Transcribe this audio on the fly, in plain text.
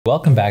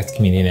Welcome back to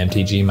Comedian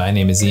MTG. My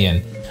name is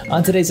Ian.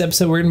 On today's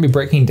episode, we're going to be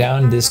breaking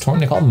down this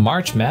tournament called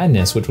March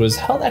Madness, which was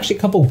held actually a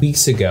couple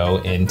weeks ago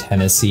in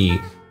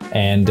Tennessee,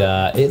 and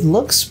it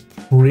looks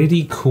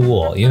pretty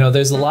cool. You know,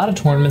 there's a lot of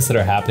tournaments that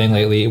are happening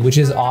lately, which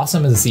is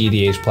awesome as a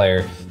cEDH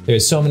player.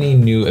 There's so many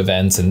new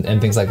events and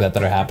things like that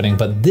that are happening,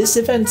 but this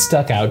event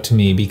stuck out to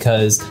me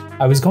because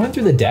I was going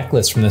through the deck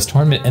list from this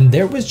tournament and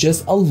there was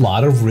just a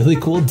lot of really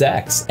cool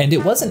decks. And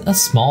it wasn't a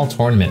small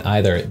tournament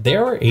either.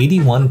 There were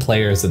 81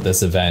 players at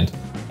this event,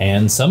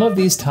 and some of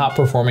these top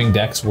performing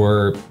decks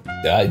were,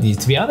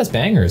 to be honest,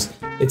 bangers.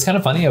 It's kind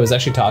of funny, I was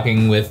actually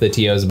talking with the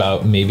TOs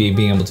about maybe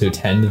being able to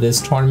attend this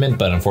tournament,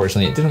 but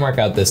unfortunately it didn't work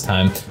out this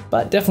time,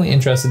 but definitely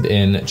interested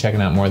in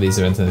checking out more of these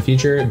events in the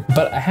future.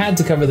 But I had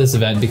to cover this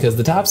event because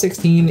the top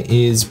 16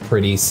 is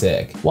pretty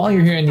sick. While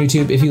you're here on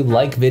YouTube, if you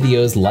like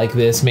videos like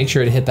this, make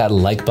sure to hit that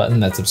like button,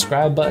 that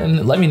subscribe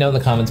button. Let me know in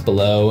the comments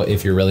below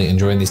if you're really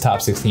enjoying these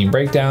top 16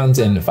 breakdowns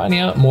and finding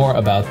out more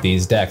about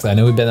these decks. I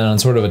know we've been on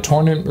sort of a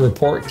tournament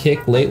report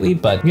kick lately,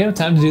 but you know,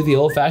 time to do the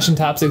old-fashioned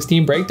top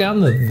 16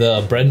 breakdown,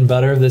 the bread and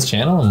butter of this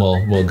channel, and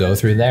we'll go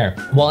through there.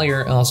 While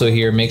you're also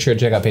here, make sure to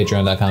check out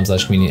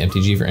patreon.com/comedianmtg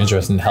if you're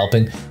interested in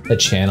helping the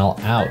channel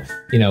out.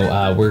 You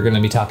know, we're going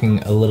to be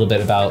talking a little bit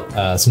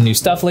about some new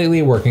stuff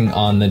lately, working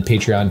on the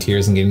Patreon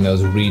tiers and getting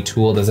those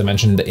retooled, as I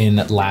mentioned in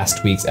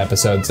last week's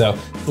episode. So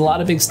there's a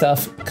lot of big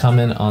stuff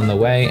coming on the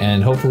way,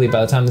 and hopefully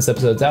by the time this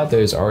episode's out,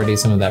 there's already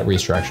some of that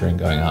restructuring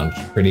going on, which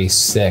is pretty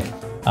sick.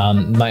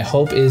 My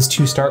hope is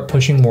to start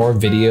pushing more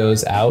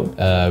videos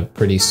out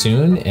pretty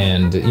soon.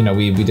 And, you know,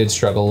 we did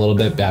struggle a little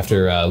bit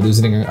after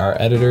losing our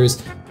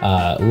editors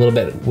a little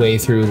bit way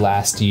through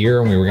last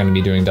year, and we were going to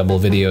be doing double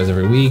videos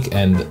every week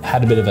and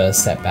had a bit of a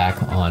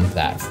setback on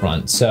that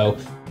front. So,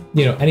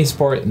 you know, any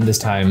support this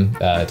time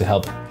to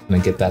help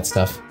get that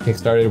stuff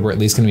kickstarted. We're at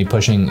least going to be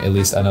pushing at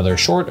least another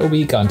short a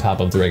week on top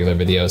of the regular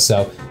videos.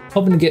 So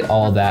hoping to get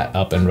all that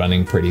up and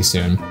running pretty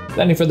soon. Without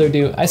any further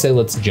ado, I say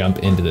let's jump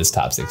into this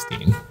top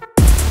 16.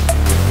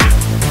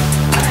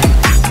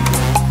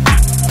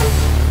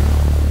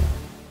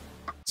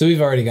 So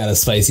we've already got a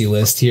spicy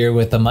list here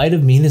with the Might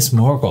of Minas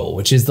Morgul,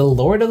 which is the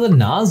Lord of the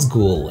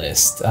Nazgul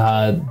list.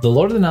 The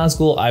Lord of the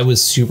Nazgul I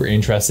was super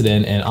interested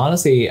in, and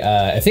honestly,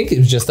 I think it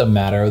was just a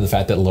matter of the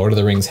fact that Lord of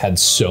the Rings had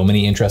so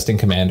many interesting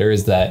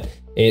commanders that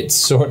it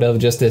sort of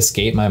just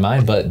escaped my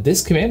mind, but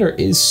this commander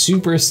is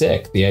super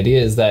sick. The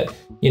idea is that,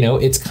 you know,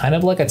 it's kind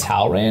of like a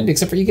Talrand,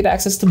 except for you get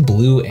access to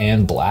blue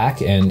and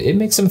black, and it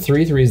makes some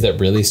 3/3s that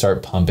really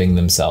start pumping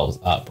themselves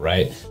up,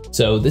 right?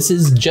 So this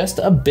is just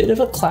a bit of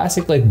a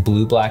classic like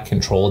blue-black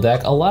control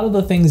deck. A lot of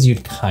the things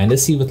you'd kind of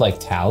see with like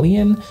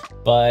Talion,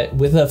 but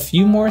with a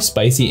few more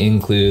spicy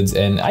includes,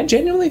 and I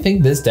genuinely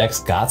think this deck's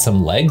got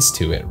some legs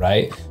to it,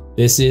 right?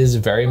 This is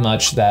very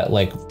much that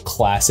like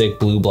classic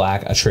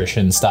blue-black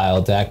attrition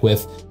style deck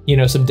with, you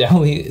know, some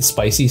definitely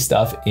spicy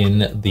stuff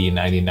in the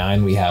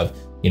 99. We have,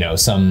 you know,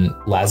 some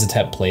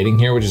Lazotep plating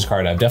here, which is a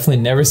card I've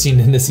definitely never seen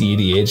in the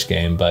cEDH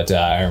game, but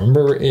I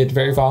remember it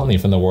very fondly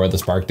from the War of the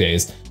Spark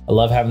days. I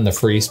love having the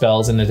free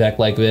spells in a deck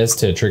like this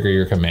to trigger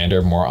your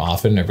commander more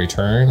often every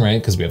turn, right?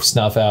 Because we have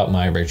Snuff Out,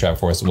 Mind Break, Trap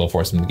Force, Will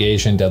Force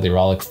Negation, Deadly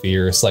Rollick,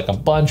 Fierce, like a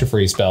bunch of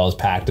free spells,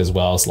 Pact as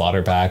well,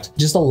 Slaughter Pact.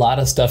 Just a lot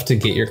of stuff to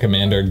get your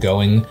commander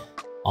going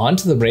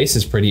onto the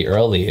races pretty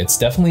early. It's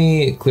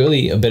definitely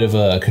clearly a bit of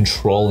a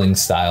controlling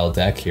style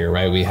deck here,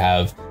 right? We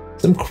have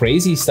some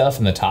crazy stuff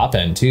in the top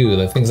end too,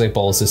 like things like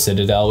Bolas's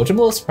Citadel, which I'm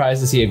a little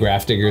surprised to see a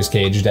Grafdigger's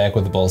Cage deck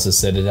with the Bolas's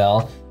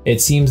Citadel. It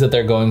seems that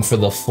they're going for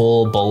the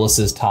full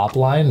Bolas's top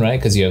line, right?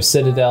 Because you have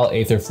Citadel,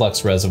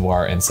 Aetherflux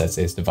Reservoir, and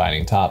Setsei's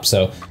Divining Top.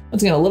 So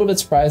once again, a little bit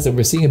surprised that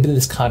we're seeing a bit of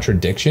this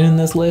contradiction in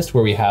this list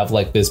where we have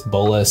like this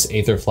Bolas,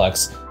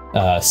 Aetherflux,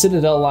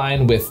 Citadel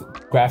line with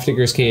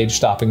Grafdigger's Cage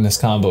stopping this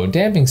combo and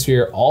Damping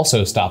Sphere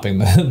also stopping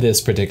this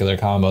particular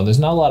combo. There's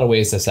not a lot of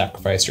ways to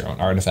sacrifice your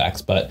own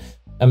artifacts, but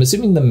I'm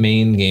assuming the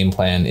main game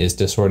plan is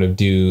to sort of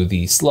do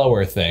the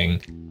slower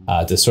thing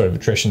to sort of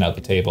attrition out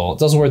the table.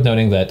 It's also worth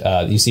noting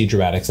that you see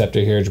Dramatic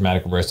Scepter here,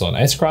 Dramatic Reversal, and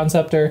Isochron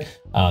Scepter.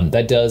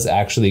 That does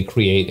actually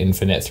create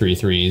infinite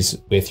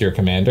 3/3s with your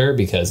commander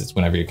because it's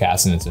whenever you're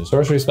casting into a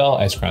sorcery spell,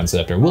 Isochron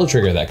Scepter will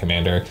trigger that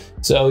commander.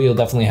 So you'll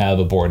definitely have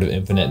a board of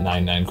infinite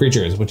 9/9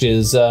 creatures, which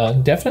is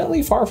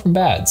definitely far from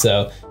bad.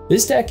 So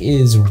this deck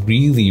is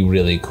really,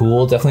 really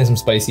cool. Definitely some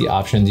spicy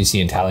options you see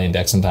in Talion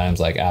decks sometimes,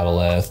 like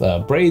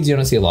Avalith. Braids you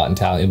don't see a lot in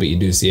Talion, but you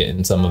do see it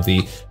in some of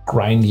the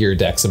grindier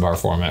decks of our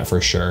format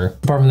for sure.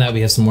 Apart from that,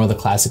 we have some more of the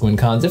classic win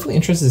cons. Definitely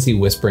interested to see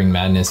Whispering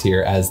Madness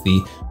here as the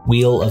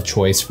wheel of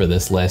choice for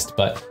this list,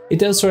 but it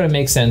does sort of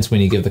make sense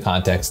when you give the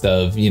context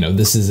of, you know,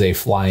 this is a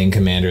flying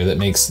commander that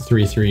makes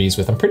 3/3s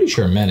with, I'm pretty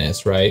sure,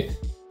 Menace, right?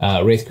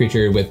 Wraith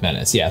creature with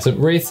Menace. Yeah, so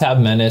Wraiths have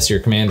Menace, your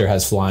commander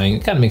has flying.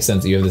 It kind of makes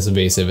sense that you have this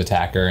evasive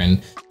attacker. And,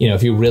 you know,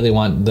 if you really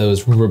want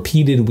those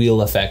repeated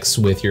wheel effects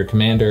with your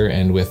commander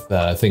and with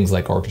things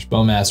like Orcish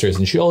Bowmasters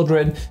and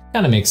Sheoldred,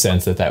 kind of makes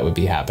sense that that would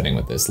be happening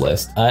with this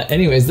list.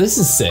 Anyways, this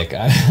is sick.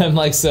 I'm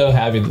like so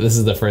happy that this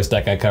is the first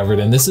deck I covered.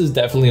 And this is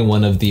definitely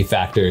one of the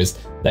factors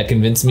that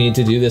convinced me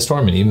to do this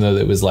tournament, even though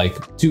it was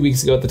like 2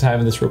 weeks ago at the time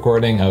of this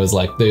recording. I was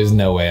like, there's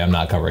no way I'm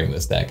not covering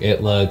this deck.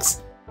 It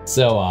looks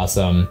so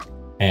awesome.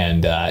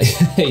 And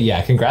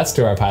yeah, congrats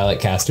to our pilot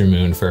Caster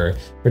Moon for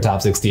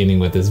top 16ing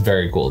with this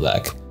very cool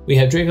deck. We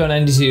have Draco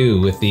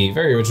 92 with the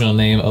very original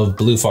name of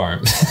Blue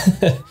Farm.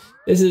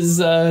 This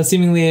is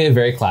seemingly a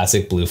very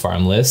classic Blue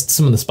Farm list.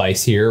 Some of the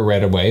spice here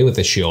right away with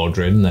the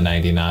Shieldred and the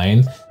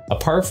 99.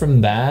 Apart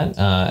from that,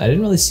 I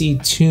didn't really see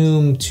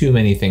too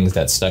many things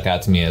that stuck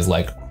out to me as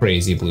like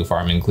crazy Blue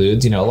Farm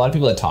includes. You know, a lot of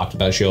people had talked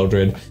about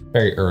Shieldred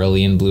very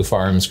early in Blue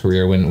Farm's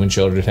career when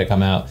Shieldred had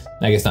come out.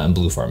 I guess not in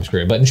Blue Farm's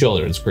career, but in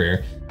Shieldred's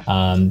career.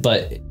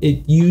 But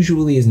it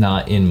usually is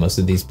not in most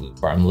of these Blue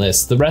Farm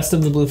lists. The rest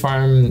of the Blue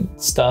Farm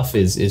stuff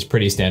is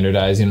pretty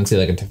standardized. You don't see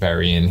like a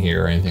Teferi in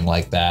here or anything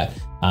like that.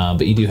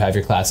 But you do have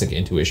your classic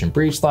Intuition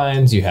Breach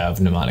lines, you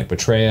have Mnemonic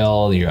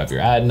Betrayal, you have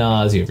your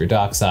Adnaz, you have your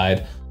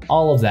Dockside,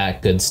 all of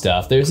that good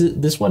stuff.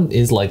 This one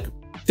is like,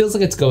 feels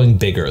like it's going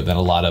bigger than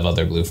a lot of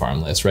other Blue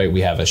Farm lists, right?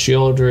 We have a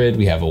Shieldred,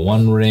 we have a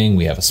One Ring,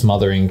 we have a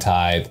Smothering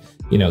Tithe.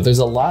 You know, there's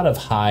a lot of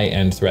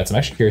high-end threats. I'm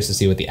actually curious to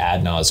see what the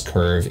Adnaz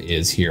curve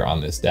is here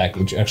on this deck,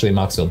 which actually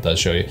Moxfield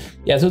does show you.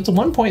 Yeah, so it's a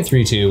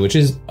 1.32, which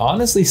is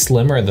honestly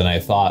slimmer than I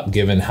thought,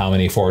 given how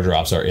many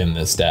 4-drops are in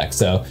this deck.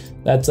 So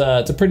that's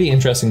it's a pretty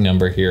interesting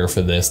number here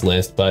for this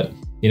list, but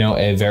you know,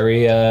 a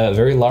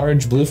very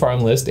large Blue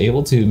Farm list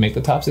able to make the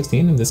top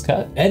 16 in this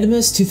cut.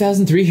 Edimus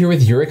 2003 here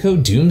with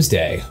Yuriko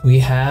Doomsday. We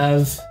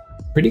have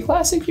pretty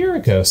classic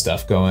Yuriko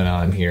stuff going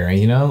on here.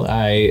 You know,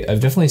 I've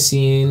definitely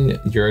seen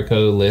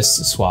Yuriko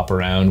lists swap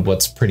around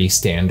what's pretty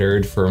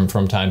standard from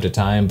time to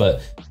time,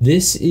 but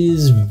this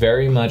is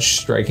very much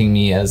striking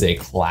me as a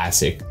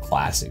classic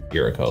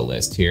Yuriko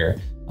list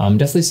here. I'm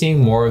definitely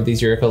seeing more of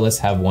these Yuriko lists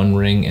have One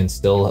Ring and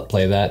still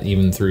play that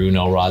even through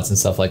Null Rods and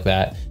stuff like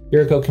that.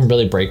 Yuriko can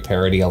really break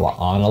parity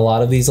on a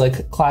lot of these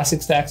like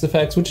classic stacks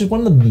effects, which is one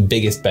of the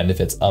biggest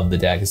benefits of the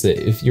deck, is that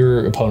if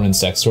your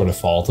opponent's decks sort of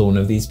fall to one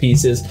of these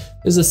pieces,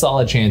 there's a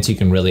solid chance you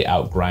can really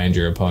outgrind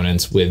your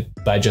opponents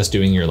by just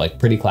doing your like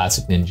pretty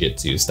classic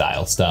ninjutsu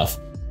style stuff.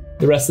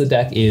 The rest of the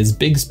deck is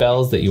big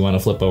spells that you want to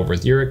flip over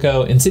with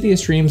Yuriko.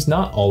 Insidious Dreams,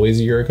 not always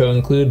a Yuriko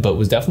include, but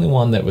was definitely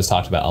one that was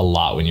talked about a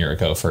lot when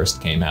Yuriko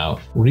first came out.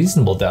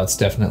 Reasonable Doubt's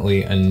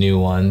definitely a new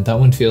one. That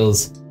one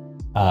feels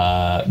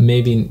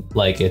maybe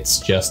like it's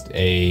just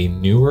a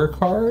newer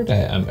card.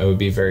 I would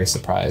be very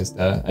surprised.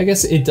 I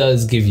guess it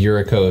does give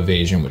Yuriko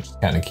evasion, which is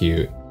kind of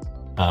cute.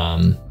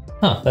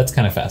 That's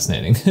kind of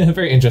fascinating.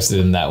 Very interested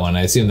in that one.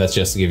 I assume that's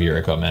just to give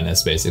Yuriko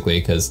menace, basically,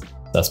 because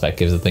Suspect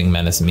gives the thing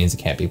menace and means it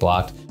can't be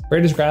blocked.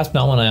 Raider's Grasp,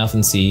 not one I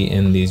often see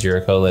in these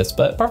Yuriko lists,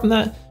 but apart from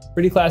that,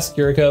 pretty classic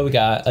Yuriko. We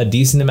got a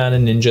decent amount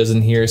of ninjas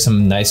in here,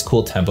 some nice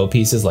cool tempo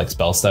pieces like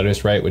Spell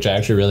Stutters, right, which I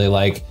actually really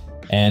like.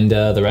 And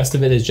the rest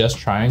of it is just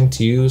trying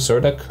to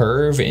sort of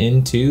curve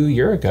into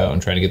Yuriko and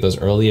trying to get those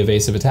early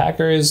evasive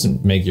attackers,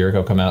 make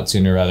Yuriko come out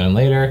sooner rather than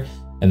later,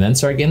 and then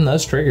start getting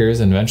those triggers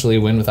and eventually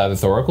win with either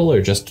Thoracle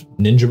or just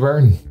Ninja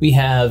Burn. We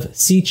have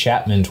C.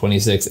 Chapman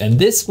 26, and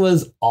this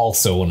was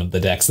also one of the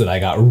decks that I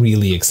got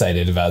really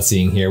excited about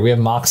seeing here. We have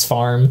Mox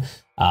Farm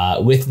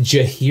with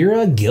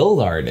Jaheira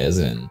Guild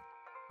Artisan,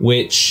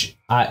 which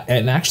I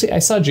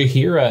saw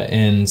Jaheira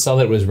and saw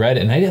that it was red,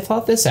 and I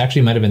thought this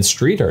actually might have been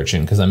Street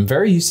Urchin, because I'm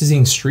very used to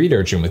seeing Street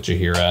Urchin with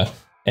Jaheira.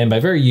 And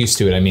by very used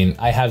to it, I mean,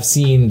 I have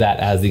seen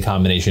that as the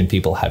combination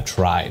people have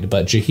tried,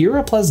 but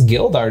Jaheira plus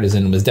Guild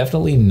Artisan was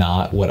definitely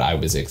not what I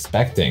was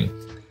expecting.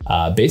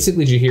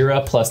 Basically,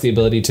 Jaheira plus the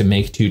ability to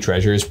make 2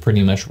 treasures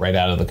pretty much right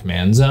out of the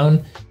command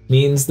zone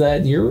means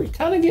that you're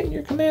kind of getting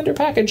your commander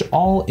package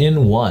all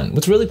in one.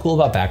 What's really cool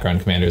about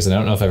background commanders, and I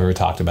don't know if I've ever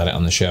talked about it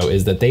on the show,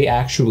 is that they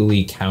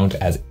actually count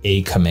as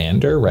a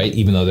commander, right?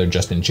 Even though they're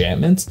just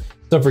enchantments.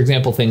 So for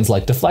example, things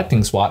like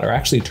Deflecting Swat are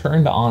actually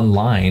turned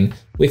online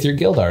with your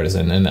Guild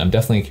Artisan, and I'm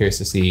definitely curious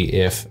to see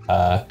if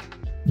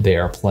they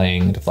are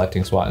playing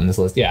Deflecting Swat in this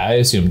list. Yeah, I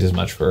assumed as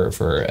much for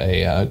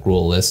a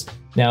Gruul list.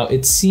 Now,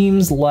 it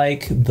seems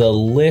like the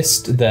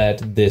list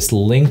that this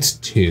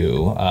linked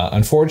to,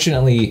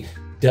 unfortunately,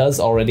 does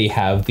already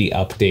have the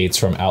updates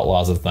from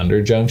Outlaws of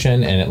Thunder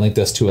Junction, and it linked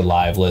us to a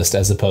live list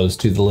as opposed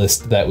to the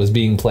list that was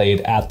being played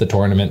at the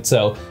tournament.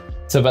 So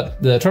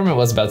about the tournament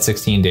was about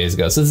 16 days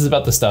ago. So this is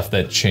about the stuff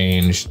that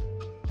changed.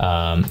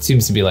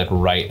 Seems to be like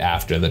right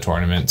after the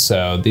tournament.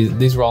 So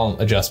these were all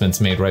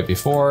adjustments made right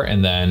before,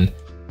 and then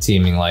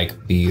seeming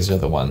like these are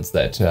the ones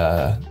that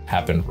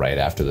happened right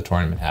after the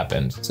tournament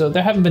happened. So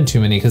there haven't been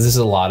too many, because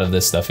a lot of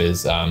this stuff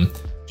is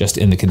just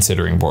in the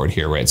considering board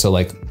here, right? So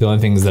like the only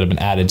things that have been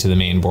added to the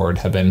main board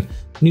have been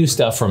new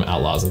stuff from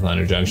Outlaws of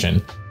Thunder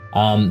Junction.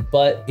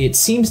 But it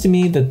seems to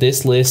me that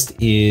this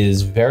list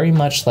is very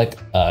much like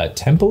a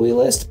tempo-y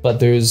list, but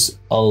there's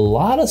a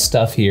lot of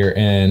stuff here,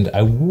 and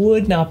I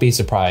would not be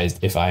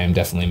surprised if I am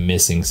definitely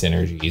missing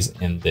synergies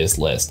in this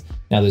list.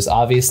 Now, there's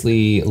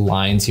obviously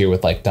lines here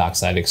with like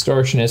Dockside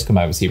Extortionist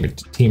combined with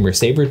Teamer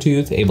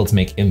Sabertooth, able to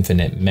make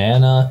infinite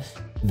mana.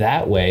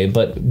 that way,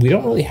 but we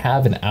don't really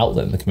have an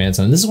outlet in the command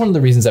zone. This is one of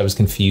the reasons I was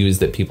confused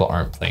that people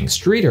aren't playing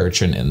Street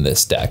Urchin in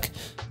this deck,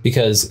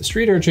 because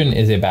Street Urchin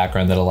is a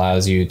background that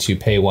allows you to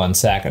pay 1,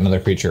 sack another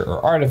creature or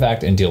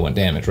artifact, and deal 1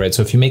 damage, right?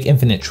 So if you make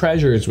infinite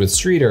treasures with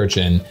Street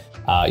Urchin,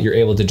 you're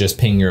able to just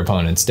ping your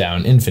opponents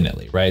down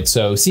infinitely, right?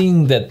 So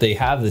seeing that they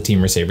have the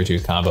Temur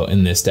Sabertooth combo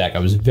in this deck, I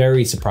was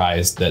very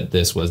surprised that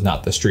this was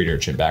not the Street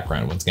Urchin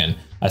background. Once again,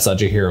 I saw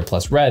Jaheira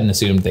plus red and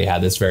assumed they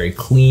had this very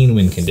clean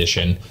win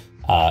condition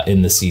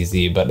in the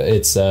CZ, but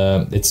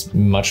it's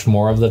much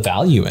more of the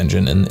value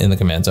engine in the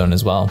command zone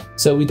as well.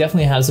 So we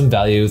definitely have some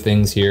value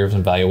things here,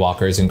 some value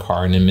walkers in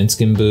Karn and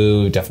Minskin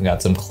Boo. Definitely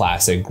got some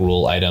classic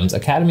Gruul items.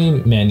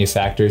 Academy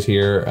manufactures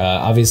here.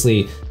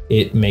 Obviously,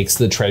 it makes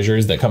the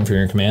treasures that come from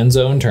your command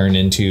zone turn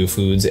into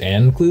foods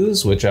and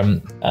clues, which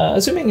I'm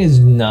assuming is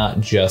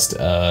not just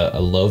a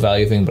low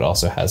value thing, but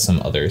also has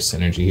some other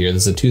synergy here.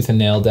 This is a Tooth and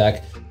Nail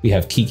deck. We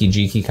have Kiki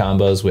Jiki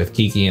combos with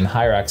Kiki and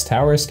Hyrax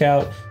Tower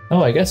Scout.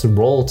 Oh, I guess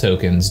roll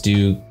tokens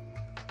do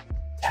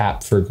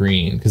tap for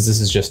green, because this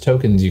is just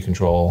tokens you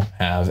control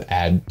have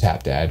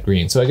tap to add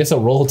green. So I guess a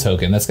roll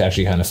token, that's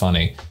actually kind of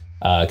funny,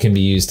 can be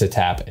used to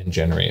tap and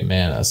generate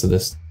mana. So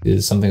this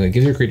is something that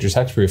gives your creatures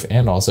hexproof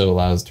and also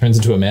turns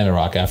into a mana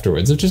rock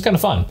afterwards, which is kind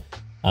of fun.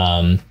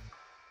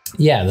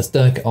 Yeah, this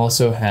deck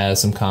also has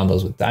some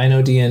combos with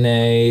Dino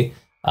DNA.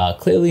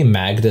 Clearly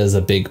Magda is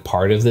a big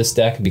part of this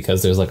deck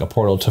because there's like a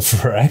portal to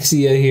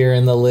Phyrexia here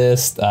in the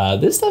list.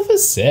 This stuff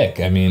is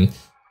sick. I mean,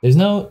 is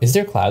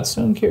there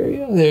Cloudstone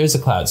Curio? There is a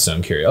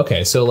Cloudstone Curio.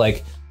 Okay, so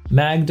like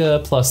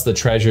Magda plus the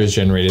treasures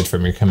generated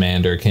from your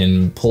commander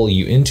can pull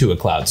you into a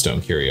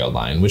Cloudstone Curio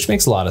line, which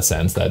makes a lot of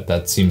sense.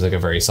 That seems like a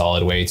very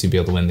solid way to be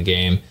able to win the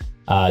game.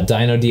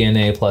 Dino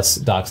DNA plus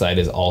Dockside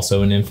is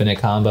also an infinite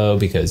combo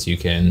because you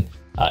can,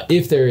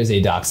 if there is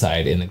a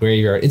Dockside in the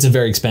graveyard, it's a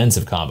very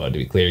expensive combo to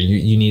be clear.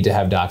 You need to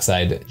have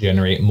Dockside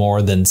generate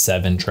more than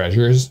 7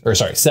 treasures, or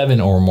sorry, 7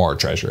 or more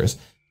treasures.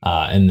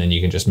 And then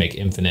you can just make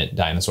infinite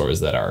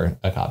dinosaurs that are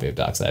a copy of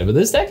Dockside. But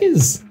this deck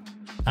is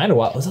kind of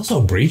wild. It's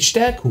also a Breach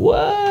deck?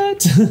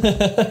 What?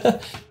 A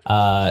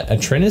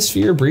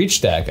Trinisphere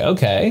Breach deck.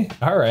 Okay,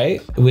 all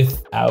right.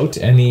 Without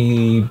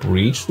any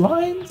Breach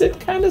lines,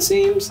 it kind of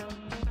seems.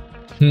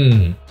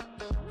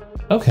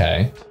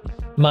 Okay.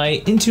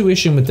 My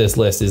intuition with this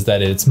list is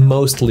that it's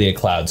mostly a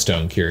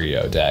Cloudstone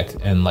Curio deck,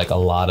 and like a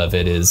lot of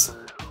it is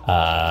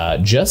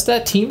just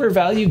that Temur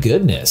value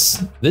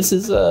goodness. This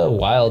is a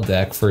wild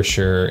deck for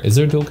sure. Is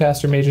there a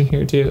Dualcaster Mage in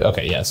here too?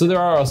 Okay, yeah, so there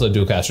are also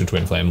Dualcaster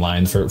Twin Flame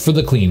lines for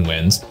the clean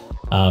wins.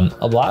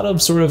 A lot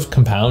of sort of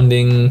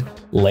compounding,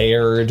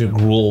 layered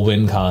Gruul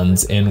win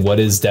cons in what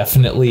is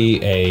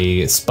definitely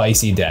a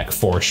spicy deck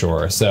for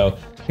sure. So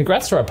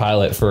congrats to our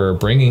pilot for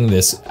bringing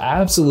this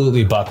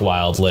absolutely buck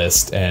wild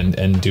list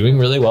and doing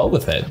really well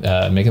with it,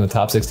 making the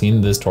top 16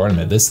 of this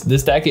tournament. This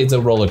decade's a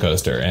roller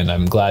coaster, and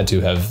I'm glad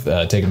to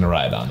have taken a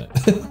ride on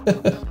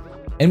it.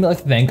 And we'd like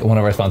to thank one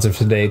of our sponsors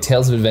for today,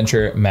 Tales of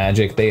Adventure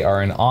Magic. They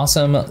are an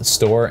awesome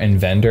store and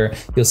vendor.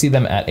 You'll see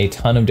them at a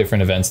ton of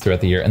different events throughout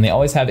the year, and they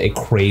always have a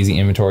crazy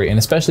inventory, and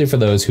especially for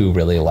those who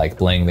really like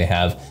bling, they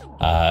have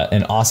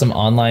an awesome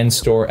online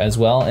store as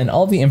well, and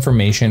all the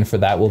information for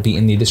that will be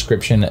in the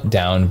description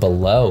down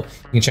below.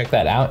 You can check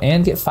that out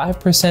and get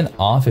 5%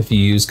 off if you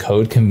use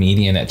code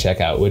comedian at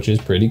checkout, which is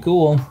pretty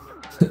cool.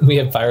 We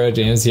have Pyro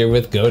James here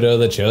with Godo,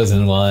 the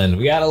Chosen One.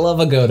 We gotta love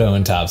a Godo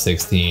in top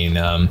 16. You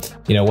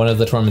know, one of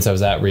the tournaments I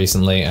was at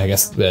recently, I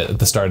guess at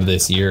the start of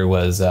this year,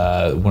 was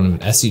one of an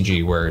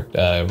SCG where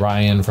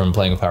Ryan from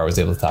Playing with Power was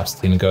able to top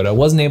 16 in Godo.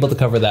 Wasn't able to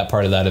cover that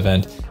part of that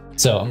event.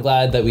 So I'm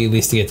glad that we at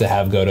least get to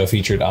have Godo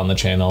featured on the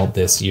channel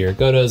this year.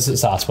 Godo's a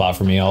soft spot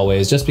for me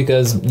always, just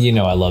because, you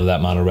know, I love that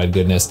mono red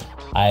goodness.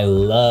 I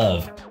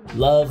love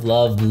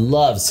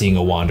seeing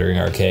a Wandering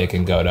Archaic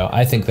in Godo.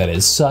 I think that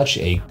is such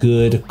a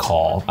good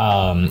call.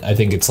 I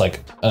think it's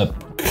like a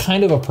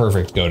kind of a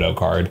perfect Godo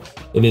card.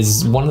 It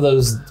is one of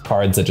those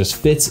cards that just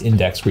fits in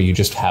decks where you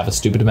just have a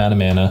stupid amount of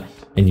mana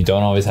and you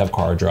don't always have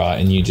card draw,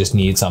 and you just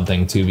need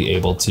something to be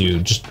able to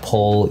just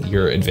pull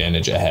your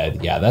advantage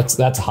ahead. Yeah,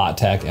 that's hot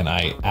tech, and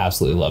I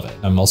absolutely love it.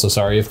 I'm also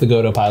sorry if the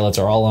Godo pilots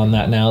are all on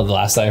that now. The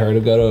last I heard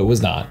of Godo, it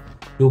was not.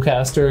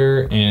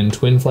 Dualcaster and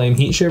Twin Flame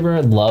Heat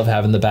Shiver. Love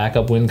having the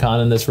backup win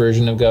con in this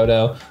version of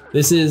Godo.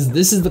 This is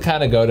the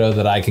kind of Godo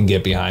that I can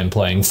get behind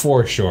playing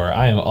for sure.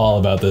 I am all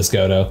about this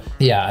Godo.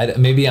 Yeah,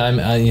 maybe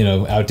I'm you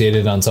know,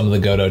 outdated on some of the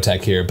Godo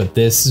tech here, but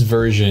this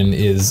version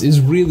is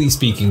really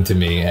speaking to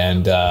me,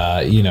 and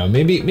you know,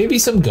 maybe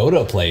some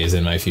Godo plays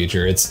in my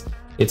future.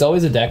 It's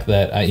always a deck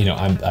that you know,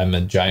 I'm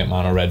a giant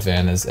mono red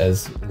fan,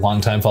 as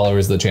longtime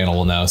followers of the channel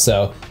will know.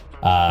 So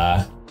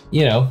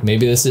you know,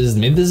 maybe this is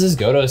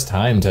Godo's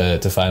time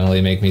to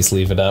finally make me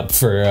sleeve it up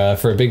for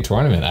a big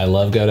tournament. I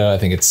love Godo. I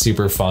think it's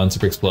super fun,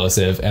 super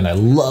explosive, and I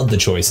love the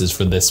choices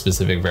for this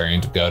specific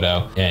variant of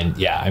Godo. And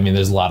yeah, I mean,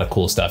 there's a lot of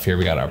cool stuff here.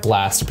 We got our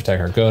Blast to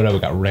protect our Godo. We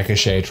got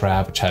Ricochet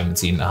Trap, which I haven't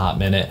seen in a hot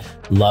minute.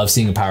 Love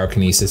seeing a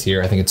Pyrokinesis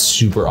here. I think it's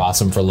super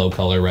awesome for low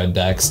color red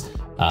decks.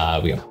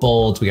 We got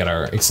Bolt. We got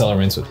our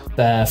Accelerants with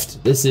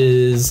Theft. This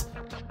is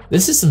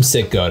This is some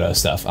sick Godo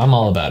stuff. I'm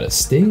all about it.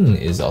 Sting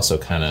is also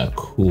kind of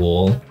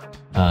cool.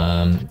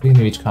 Beginning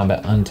of each combat,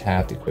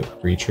 untapped,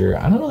 equipped creature.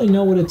 I don't really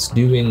know what it's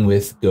doing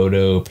with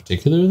Godo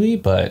particularly,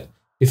 but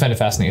I find it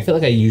fascinating. I feel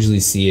like I usually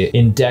see it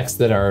in decks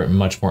that are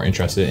much more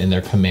interested in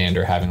their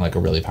commander having like a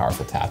really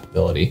powerful tap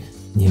ability.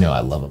 You know, I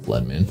love a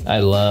Blood Moon. I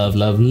love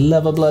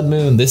a Blood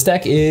Moon. This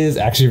deck is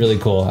actually really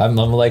cool. I'm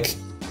like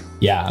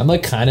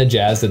kind of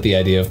jazzed at the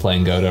idea of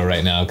playing Godo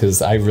right now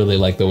because I really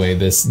like the way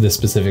this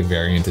specific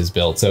variant is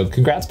built. So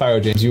congrats, Pyro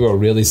James. You are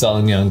really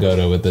selling me on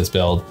Godo with this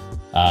build.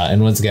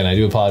 And once again, I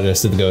do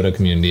apologize to the Godo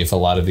community if a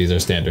lot of these are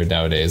standard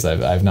nowadays.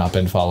 I've not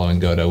been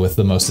following Godo with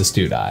the most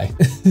astute eye.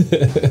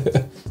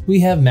 We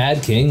have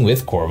Mad King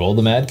with Corvold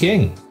the Mad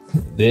King.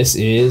 This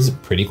is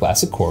pretty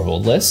classic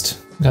Corvold list.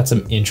 Got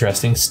some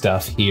interesting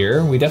stuff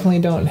here. We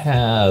definitely don't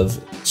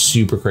have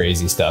super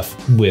crazy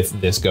stuff with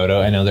this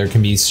Godo. I know there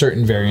can be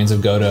certain variants of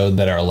Godo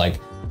that are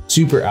like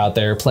super out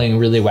there playing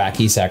really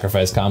wacky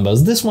sacrifice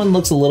combos. This one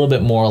looks a little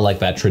bit more like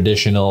that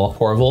traditional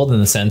Corvold in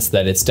the sense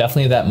that it's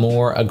definitely that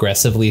more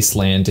aggressively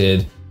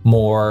slanted,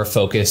 more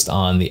focused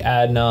on the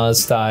Adnaz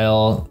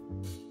style.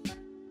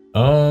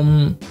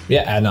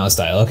 Yeah, Adnaz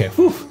style, okay,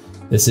 whew.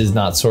 This is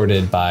not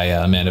sorted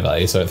by mana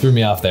value, so it threw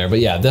me off there. But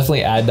yeah,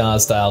 definitely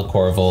Adnaz style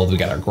Corvold. We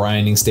got our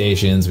grinding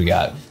stations, we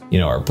got, you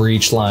know, our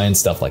breach lines,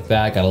 stuff like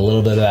that. Got a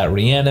little bit of that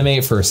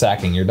reanimate for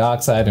sacking your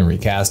dockside and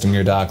recasting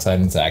your dockside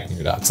and sacking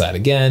your dockside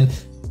again.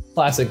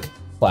 Classic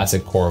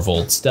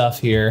Corvold stuff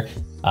here.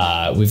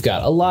 We've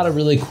got a lot of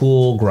really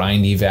cool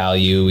grindy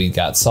value. We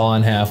got Saw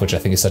in Half, which I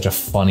think is such a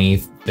funny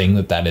thing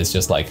that is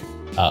just like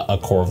a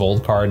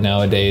Corvold card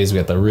nowadays. We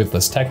got the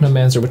Ruthless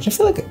Technomancer, which I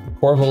feel like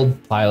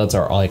Corvold pilots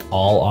are like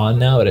all on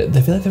now. But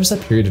I feel like there was a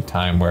period of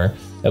time where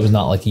that was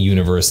not like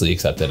universally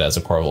accepted as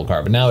a Corvold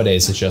card. But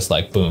nowadays it's just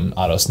like, boom,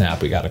 auto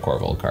snap, we got a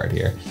Corvold card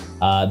here.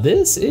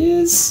 This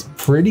is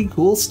pretty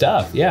cool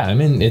stuff. Yeah, I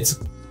mean, it's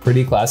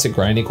pretty classic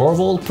grindy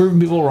Corvold, proving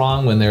people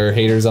wrong when there are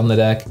haters on the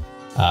deck.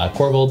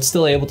 Corvold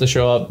still able to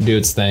show up, do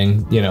its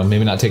thing, you know,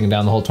 maybe not taking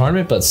down the whole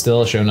tournament, but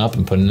still showing up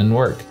and putting in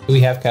work. We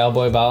have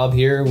Cowboy Bob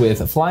here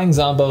with Flying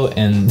Zombo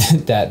and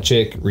that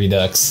chick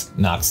Redux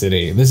Nox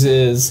City. This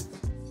is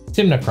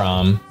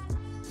Timnacrom.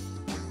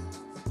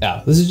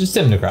 Oh, this is just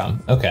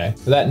Timnacrom. Okay,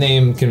 that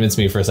name convinced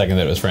me for a second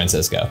that it was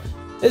Francisco.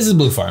 This is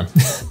Blue Farm.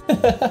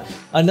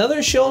 Another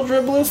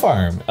Shieldra Blue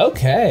Farm.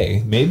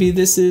 Okay, maybe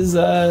this is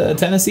a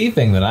Tennessee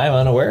thing that I'm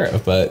unaware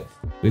of, but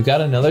we've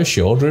got another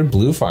Shieldra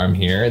Blue Farm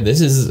here.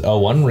 This is a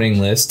one ring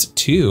list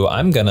too.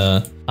 I am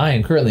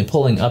currently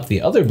pulling up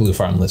the other Blue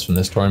Farm list from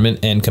this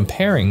tournament and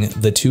comparing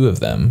the two of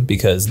them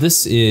because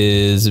this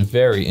is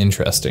very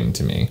interesting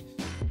to me.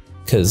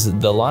 Because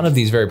a lot of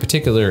these very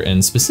particular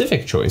and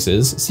specific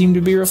choices seem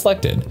to be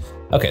reflected.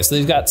 Okay, so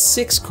they've got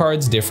 6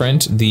 cards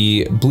different.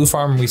 The Blue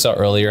Farm we saw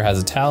earlier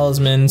has a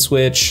Talisman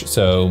switch,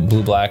 so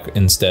blue-black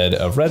instead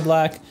of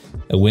red-black.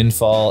 A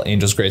Windfall,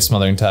 Angel's Grace,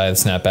 Smothering Tithe,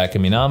 Snapback,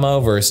 and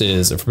Minamo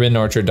versus a Forbidden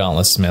Orchard,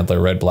 Dauntless,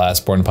 Dismantler, Red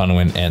Blast, Born Upon a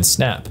Wind, and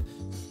Snap.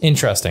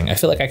 Interesting. I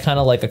feel like I kind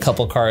of like a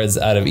couple cards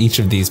out of each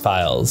of these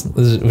piles,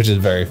 which is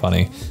very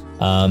funny.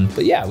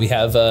 But yeah, we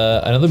have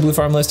another Blue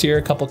Farm list here,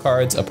 a couple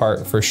cards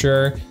apart for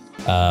sure.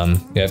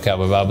 We have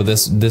Cowboy Bob with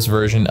this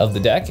version of the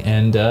deck,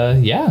 and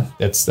yeah,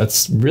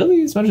 that's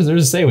really as much as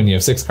there's to say when you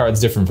have 6 cards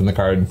different from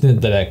the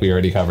deck we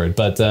already covered.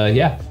 But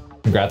yeah,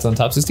 congrats on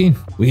top 16.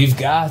 We've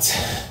got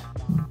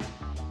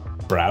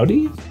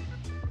Browdy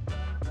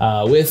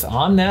with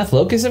Omnath,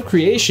 Locus of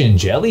Creation,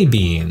 Jelly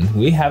Bean.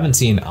 We haven't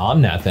seen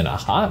Omnath in a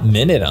hot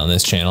minute on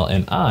this channel,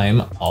 and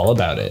I'm all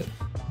about it.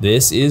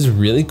 This is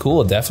really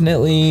cool.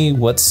 Definitely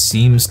what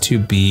seems to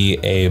be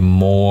a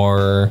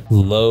more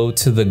low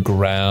to the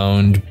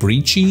ground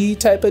breachy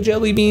type of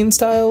Jelly Bean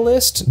style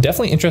list.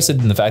 Definitely interested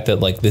in the fact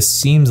that like this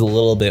seems a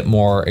little bit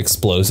more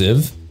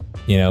explosive.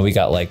 You know, we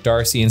got like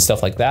Darcy and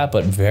stuff like that,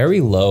 but very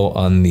low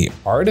on the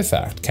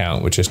artifact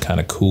count, which is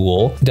kind of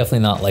cool. Definitely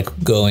not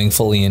like going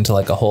fully into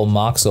like a whole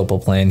Mox Opal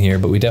plan here,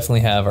 but we definitely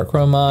have our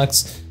Chrome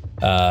Mox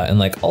and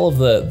like all of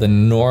the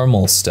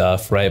normal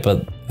stuff, right?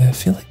 But I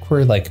feel like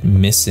we're like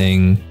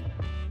missing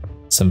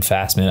some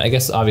fast mana. I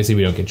guess obviously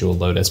we don't get Jeweled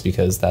Lotus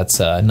because that's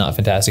not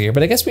fantastic here,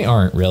 but I guess we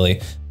aren't really.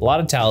 A lot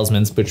of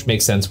talismans, which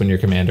makes sense when your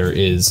commander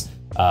is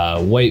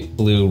white,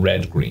 blue,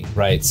 red, green,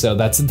 right? So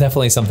that's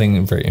definitely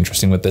something very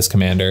interesting with this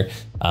commander.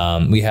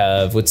 We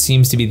have what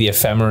seems to be the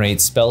Ephemerate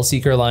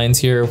Spellseeker lines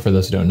here. For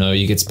those who don't know,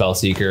 you get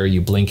Spellseeker, you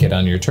blink it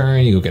on your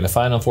turn, you go get a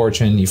Final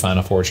Fortune, you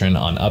Final Fortune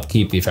on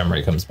upkeep, the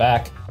Ephemerate comes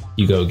back.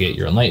 You go get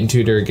your Enlightened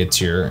Tutor,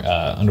 gets your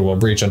Underworld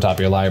Breach on top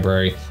of your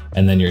library,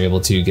 and then you're able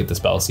to get the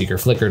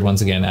Spellseeker flickered once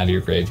again out of your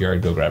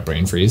graveyard, go grab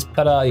Brain Freeze.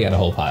 Ta-da, you got a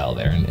whole pile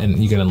there, and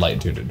you can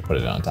Enlightened Tutor to put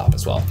it on top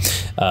as well,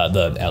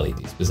 the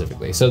LED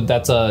specifically. So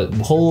that's a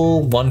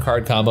whole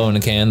 1-card combo in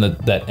a can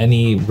that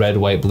any red,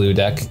 white, blue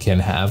deck can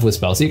have with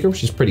Spellseeker,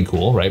 which is pretty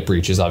cool, right?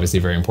 Breach is obviously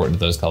very important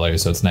to those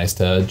colors, so it's nice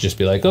to just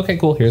be like, okay,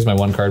 cool, here's my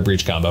 1-card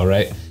Breach combo,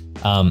 right?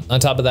 On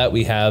top of that,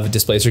 we have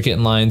Displacer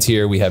Kitten lines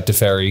here. We have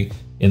Teferi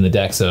in the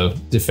deck, so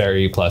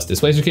Teferi plus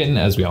Displacer Kitten,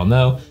 as we all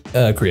know,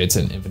 creates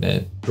an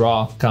infinite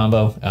draw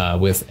combo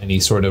with any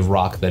sort of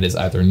rock that is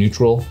either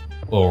neutral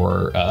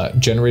or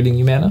generating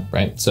you mana,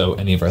 right? So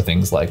any of our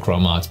things like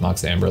Chromox,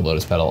 Mox Amber,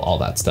 Lotus Petal, all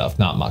that stuff,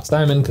 not Mox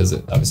Diamond, because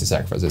it obviously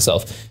sacrifices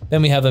itself.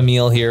 Then we have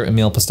Emil here,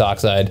 Emil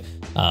Pistoxide.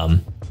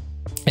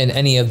 And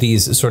any of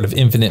these sort of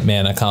infinite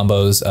mana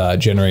combos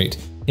generate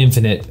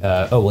infinite,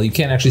 oh, well, you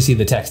can't actually see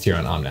the text here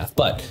on Omnath,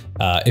 but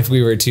if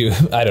we were to,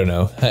 I don't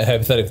know,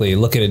 hypothetically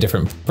look at a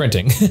different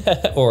printing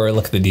or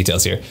look at the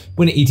details here,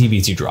 when it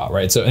ETBs you draw,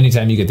 right? So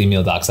anytime you get the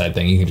Emil Dockside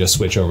thing, you can just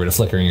switch over to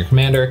flickering your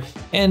commander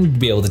and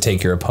be able to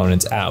take your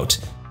opponents out.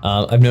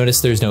 I've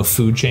noticed there's no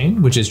food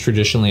chain, which is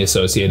traditionally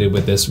associated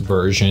with this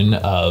version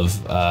of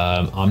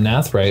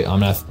Omnath, right?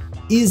 Omnath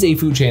is a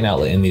food chain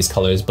outlet in these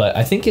colors, but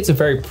I think it's a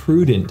very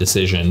prudent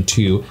decision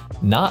to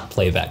not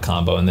play that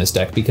combo in this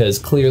deck because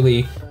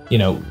clearly, you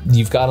know,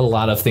 you've got a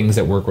lot of things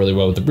that work really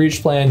well with the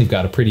Breach plan. You've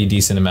got a pretty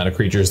decent amount of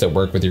creatures that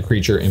work with your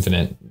creature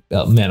infinite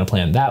mana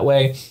plan that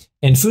way.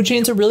 And food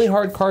chain's a really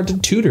hard card to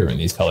tutor in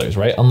these colors,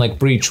 right? Unlike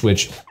Breach,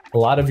 which a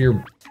lot of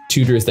your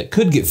tutors that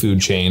could get food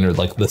chain or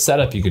like the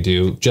setup you could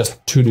do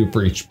just tutor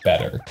Breach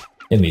better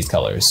in these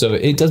colors. So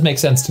it does make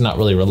sense to not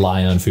really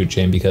rely on food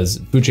chain because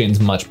food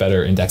chain's much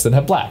better in decks that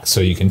have black.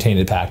 So you can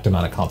Tainted Pact,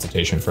 amount of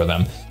consultation for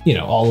them, you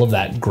know, all of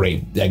that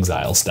great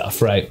exile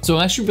stuff, right? So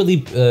I'm actually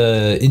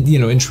really, you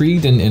know,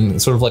 intrigued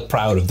and sort of like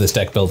proud of this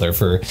deck builder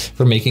for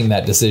making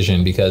that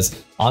decision because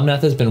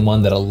Omnath has been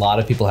one that a lot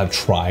of people have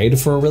tried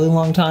for a really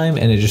long time.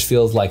 And it just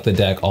feels like the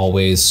deck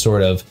always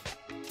sort of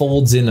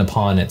folds in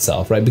upon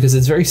itself, right? Because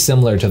it's very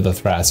similar to the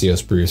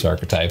Thrasios Bruce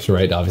archetypes,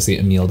 right? Obviously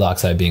Emil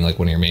Dockside being like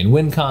one of your main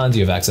win cons,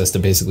 you have access to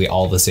basically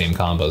all the same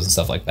combos and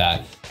stuff like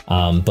that.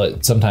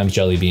 But sometimes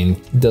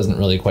Jellybean doesn't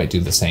really quite do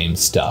the same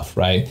stuff,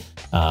 right?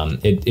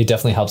 It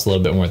definitely helps a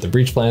little bit more with the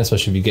Breach plan,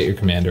 especially if you get your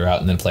commander out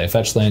and then play a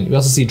fetch land. You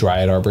also see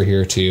Dryad Arbor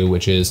here too,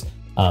 which is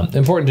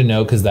important to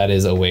know because that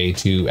is a way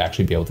to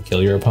actually be able to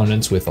kill your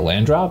opponents with a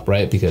land drop,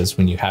 right? Because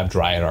when you have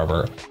Dryad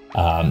Arbor,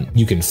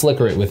 you can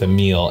flicker it with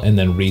Emil and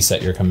then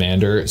reset your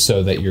commander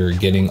so that you're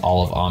getting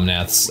all of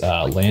Omnath's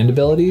land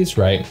abilities,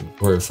 right?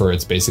 For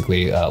its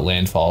basically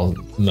landfall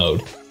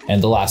mode.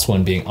 And the last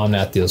one being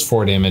Omnath deals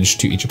 4 damage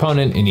to each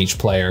opponent and each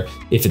player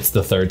if it's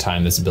the 3rd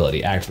time this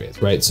ability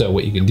activates, right? So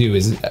what you can do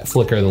is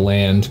flicker the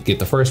land, get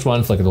the first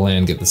one, flicker the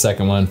land, get the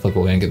second one, flicker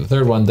the land, get the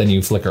 3rd one, then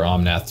you flicker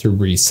Omnath to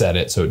reset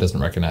it so it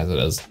doesn't recognize it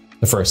as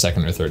the 1st,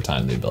 2nd, or 3rd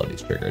time the ability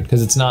is triggered.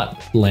 Because it's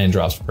not land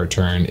drops per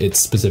turn, it's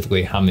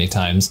specifically how many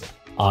times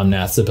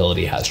Omnath's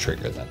ability has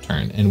triggered that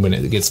turn. And when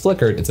it gets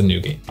flickered, it's a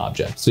new game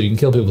object. So you can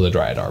kill people with a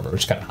Dryad Arbor,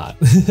 which is kind of hot.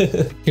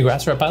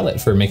 Congrats to our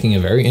pilot for making a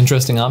very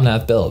interesting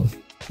Omnath build.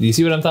 Do you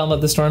see what I'm talking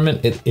about this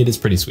tournament? It is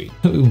pretty sweet.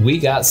 We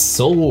got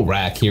Soul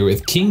Rack here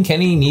with King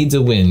Kenny Needs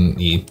a Win.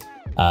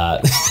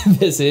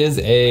 This is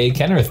a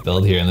Kenrith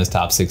build here in this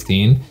top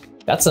 16.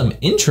 Got some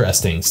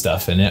interesting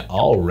stuff in it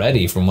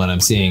already from what I'm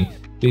seeing.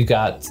 We've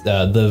got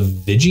the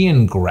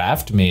Vigian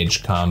Graft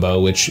Mage combo,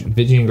 which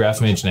Vigian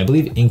Graft Mage and I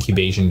believe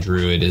Incubation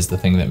Druid is the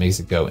thing that makes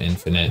it go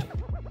infinite,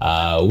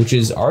 which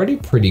is already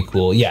pretty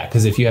cool. Yeah,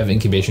 because if you have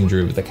Incubation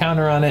Druid with a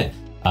counter on it,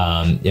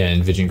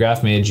 and Vigian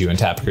Graft Mage, you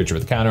untap a creature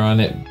with a counter on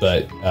it,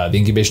 but the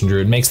Incubation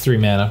Druid makes 3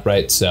 mana,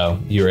 right? So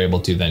you're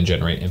able to then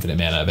generate infinite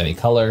mana of any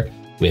color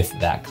with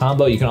that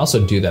combo. You can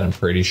also do that, I'm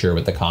pretty sure,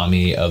 with the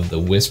Kami of the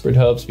Whispered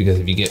Hopes, because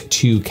if you get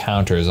 2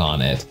 counters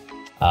on it,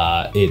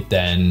 it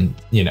then,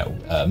 you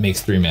know, makes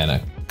 3 mana,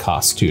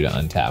 costs 2 to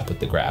untap with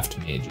the Graft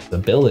Mage's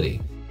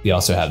ability. We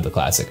also have the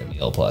classic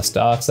Emil plus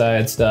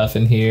Dockside stuff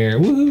in here.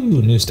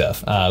 Woohoo, new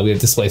stuff. We have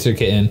Displacer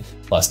Kitten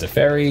plus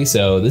Teferi.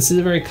 So this is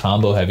a very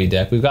combo heavy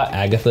deck. We've got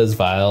Agatha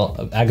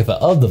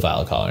of the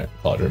Vile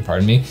Cauldron,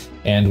 pardon me.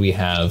 And we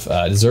have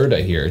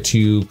Zerda here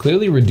to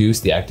clearly reduce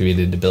the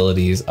activated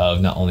abilities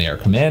of not only our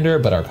commander,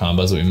 but our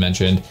combos that we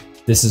mentioned.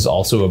 This is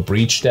also a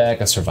Breach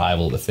deck, a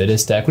Survival of the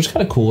Fittest deck, which is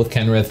kind of cool with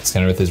Kenrith.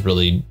 Kenrith is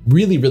really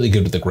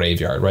good with the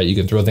graveyard, right? You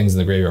can throw things in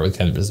the graveyard with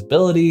Kenrith's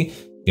ability.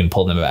 You can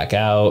pull them back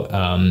out.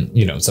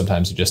 You know,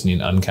 sometimes you just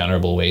need an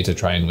uncounterable way to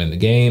try and win the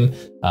game.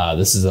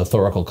 This is a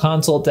Thoracle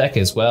Consult deck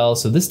as well.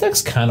 So this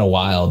deck's kind of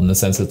wild in the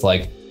sense it's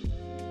like,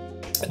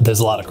 there's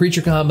a lot of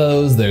creature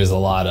combos, there's a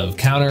lot of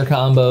counter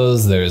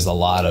combos, there's a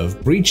lot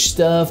of Breach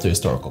stuff, there's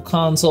Thoracle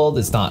Consult.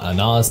 It's not a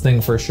Nas thing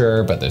for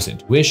sure, but there's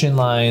intuition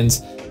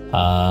lines.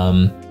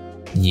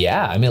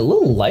 Yeah, I mean, a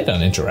little light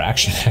on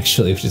interaction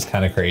actually, which is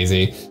kind of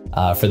crazy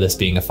for this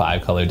being a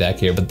 5-color deck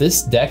here. But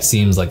this deck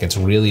seems like it's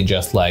really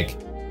just like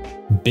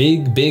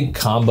big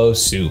combo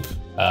soup,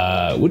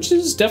 which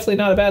is definitely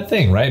not a bad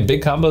thing, right?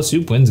 Big combo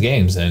soup wins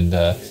games, and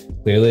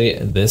clearly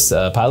this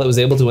pilot was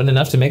able to win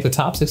enough to make the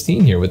top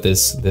 16 here with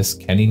this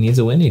Kenny Needs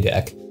a Winnie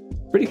deck.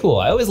 Pretty cool.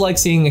 I always like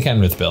seeing a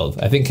Kenrith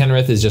build. I think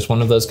Kenrith is just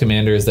one of those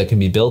commanders that can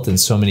be built in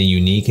so many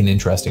unique and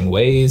interesting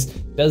ways.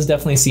 It does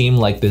definitely seem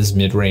like this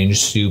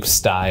mid-range soup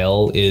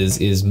style is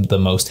the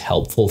most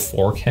helpful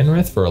for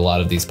Kenrith for a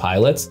lot of these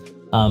pilots.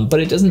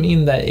 But it doesn't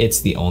mean that it's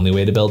the only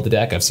way to build the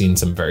deck. I've seen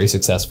some very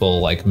successful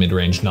like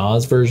mid-range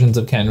Nas versions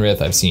of Kenrith.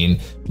 I've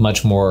seen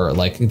much more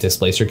like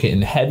Displacer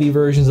Kitten heavy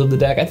versions of the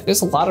deck. I think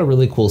there's a lot of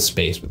really cool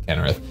space with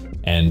Kenrith.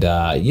 And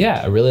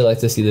yeah, I really like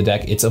to see the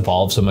deck. It's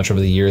evolved so much over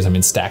the years. I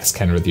mean, Stax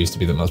Kenrith used to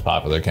be the most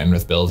popular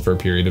Kenrith build for a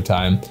period of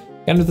time.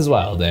 Gambit is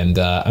wild, and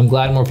I'm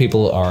glad more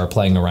people are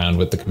playing around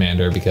with the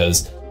commander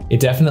because it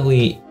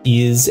definitely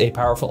is a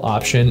powerful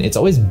option. It's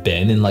always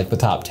been in like the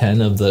top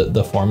 10 of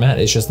the format.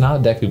 It's just not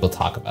a deck people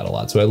talk about a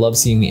lot. So I love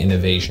seeing the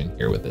innovation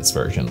here with this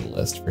version of the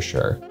list for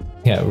sure.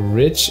 Yeah,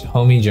 Rich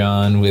Homie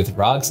John with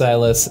Rog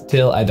Silas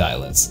till I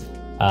dieless.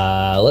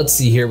 Let's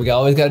see here. We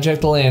always gotta check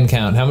the land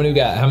count. How many we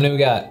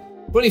got?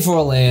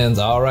 24 lands.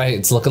 All right,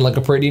 it's looking like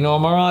a pretty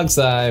normal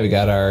Rogsai. We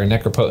got our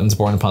Necropotence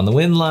Born Upon the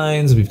Wind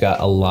lines. We've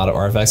got a lot of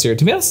artifacts here.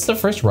 To be honest, it's the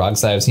first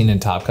Rogsai I've seen in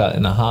Top Cut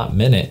in a hot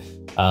minute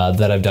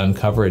that I've done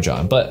coverage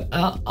on. But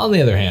on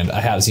the other hand, I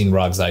have seen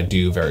Rogsai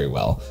do very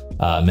well.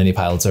 Many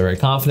pilots are very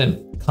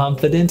confident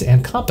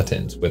and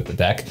competent with the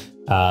deck.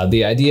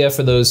 The idea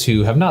for those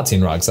who have not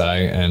seen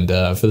Rogsai, and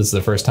for this is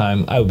the first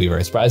time, I would be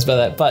very surprised by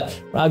that, but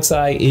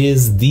Rogsai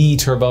is the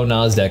Turbo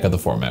Nas deck of the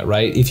format,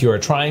 right? If you are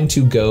trying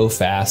to go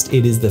fast,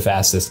 it is the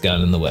fastest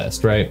gun in the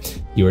West,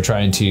 right? You are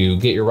trying to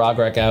get your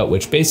Rogrek out,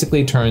 which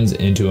basically turns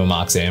into a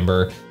Mox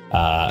Amber.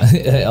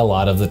 A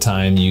lot of the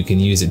time you can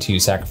use it to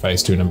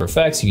sacrifice to a number of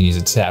effects. You can use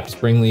it to tap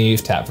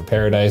Springleaf, tap for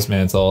Paradise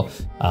Mantle,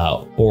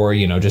 or,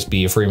 you know, just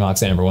be a free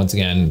Mox Amber. Once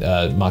again,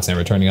 Mox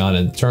Amber turning on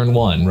in turn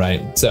 1,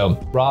 right? So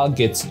Rog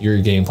gets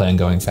your game plan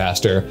going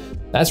faster.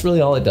 That's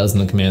really all it does in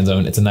the command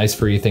zone. It's a nice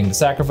free thing to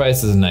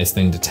sacrifice. It's a nice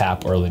thing to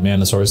tap early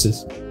mana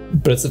sources,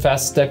 but it's the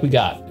fastest deck we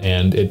got,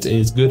 and it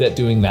is good at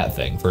doing that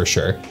thing for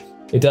sure.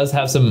 It does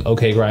have some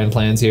okay grind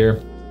plans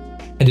here.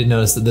 I did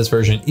notice that this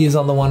version is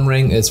on the One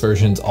Ring. This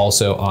version's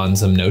also on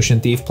some Notion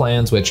Thief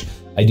plans, which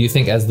I do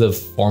think as the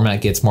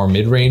format gets more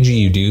mid-rangey,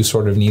 you do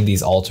sort of need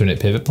these alternate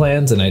pivot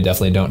plans, and I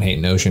definitely don't hate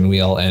Notion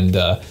Wheel and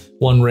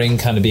One Ring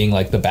kind of being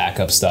like the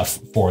backup stuff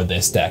for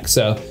this deck.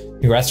 So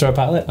congrats to our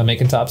pilot on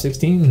making top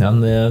 16 on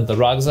the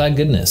Rogsai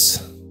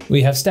goodness.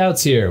 We have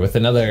Stouts here with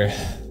another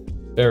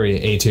very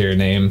A-tier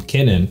name,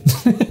 Kinnan.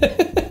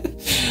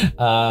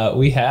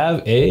 We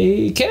have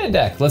a Kinnan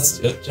deck. Let's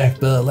check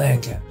the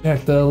land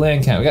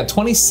count. We got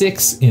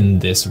 26 in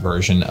this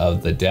version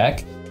of the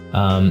deck.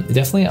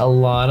 Definitely a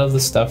lot of the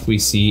stuff we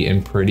see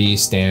in pretty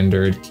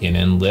standard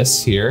Kinnan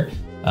lists here.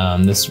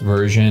 This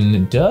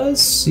version does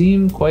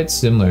seem quite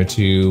similar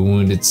to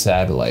Wounded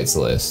Satellites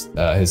list,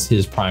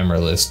 his primer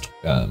list,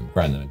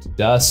 grind them into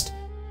dust,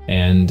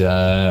 and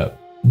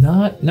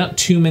not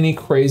too many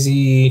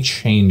crazy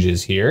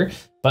changes here.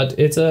 But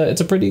it's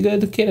a pretty good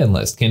Kinnan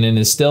list. Kinnan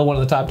is still one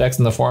of the top decks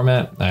in the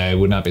format. I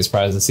would not be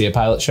surprised to see a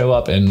pilot show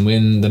up and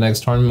win the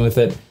next tournament with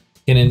it.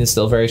 Kinnan is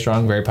still very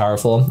strong, very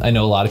powerful. I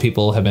know a lot of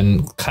people have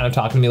been kind of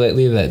talking to me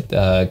lately that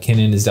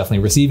Kinnan is definitely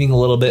receiving a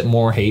little bit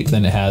more hate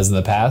than it has in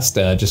the past,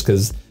 just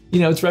because, you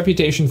know, its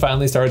reputation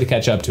finally started to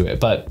catch up to it.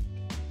 But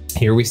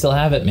here we still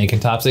have it, making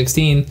top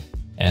 16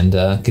 and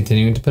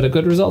continuing to put up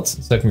good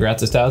results. So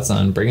congrats to Stouts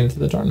on bringing it to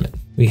the tournament.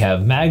 We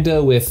have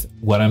Magda with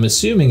what I'm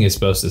assuming is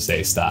supposed to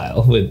say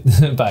style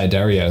with by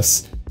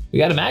Darius. We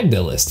got a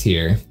Magda list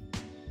here.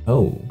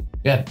 Oh,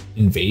 we got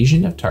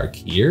Invasion of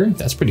Tarkir.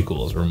 That's pretty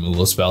cool as a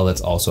removal spell that's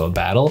also a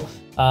battle.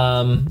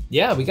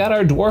 Yeah, we got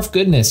our dwarf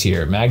goodness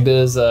here. Magda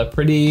is a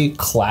pretty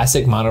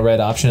classic mono red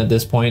option at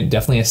this point,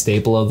 definitely a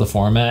staple of the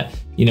format.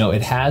 You know,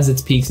 it has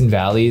its peaks and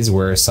valleys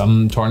where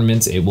some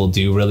tournaments it will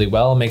do really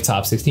well, make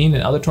top 16,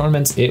 and other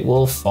tournaments it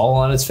will fall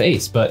on its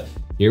face. But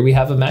here we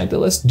have a Magda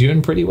list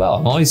doing pretty well.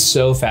 I'm always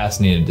so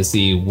fascinated to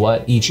see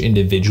what each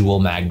individual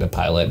Magda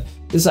pilot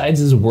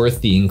decides is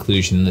worth the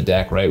inclusion in the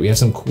deck, right? We have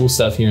some cool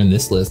stuff here in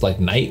this list, like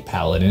Knight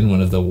Paladin,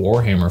 one of the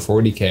Warhammer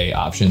 40k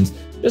options,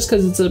 just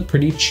because it's a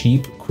pretty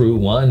cheap crew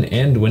one,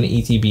 and when it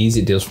ETBs,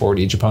 it deals forward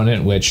to each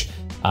opponent, which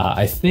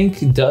I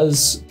think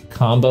does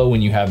combo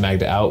when you have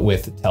Magda out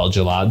with Tel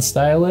Jalad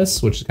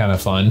Stylus, which is kind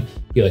of fun.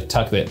 You like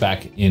tuck it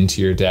back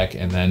into your deck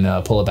and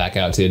then pull it back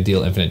out to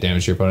deal infinite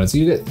damage to your opponent. So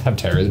you have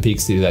Terror the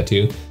Peaks to do that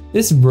too.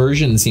 This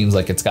version seems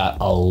like it's got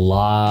a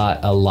lot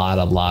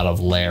of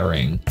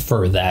layering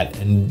for that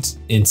and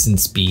instant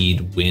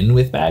speed win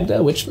with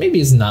Magda, which maybe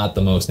is not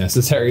the most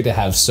necessary to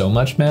have so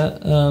much,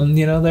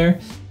 you know, there.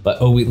 But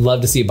oh, we'd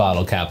love to see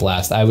Bottle Cap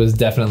last. I was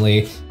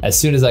definitely, as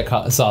soon as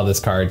I saw this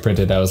card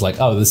printed, I was like,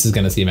 oh, this is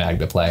gonna see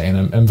Magda play.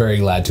 And I'm very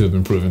glad to have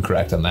been proven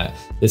correct on that.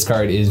 This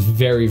card is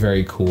very,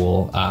 very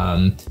cool.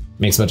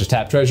 Makes a bunch of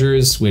tap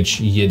treasures,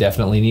 which you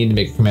definitely need to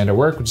make a commander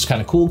work, which is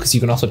kind of cool because you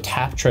can also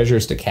tap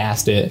treasures to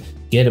cast it,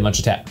 get a bunch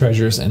of tap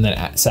treasures, and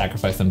then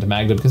sacrifice them to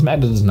Magda, because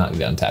Magda does not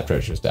need untap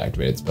treasures to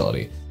activate its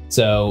ability.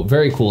 So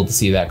very cool to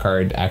see that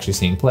card actually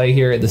seeing play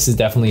here. This is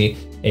definitely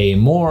a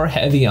more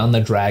heavy on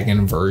the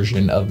dragon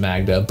version of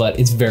Magda, but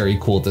it's very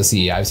cool to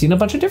see. I've seen a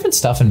bunch of different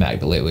stuff in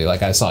Magda lately.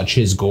 Like I saw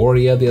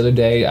Chisgoria the other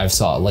day. I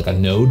saw like a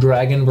no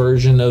dragon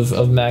version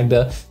of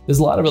Magda. There's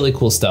a lot of really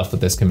cool stuff with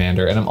this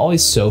commander, and I'm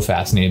always so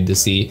fascinated to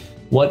see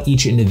what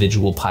each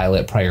individual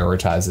pilot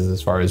prioritizes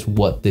as far as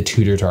what the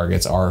tutor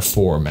targets are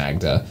for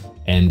Magda.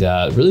 And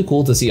really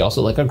cool to see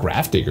also like a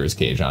Grafdigger's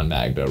Cage on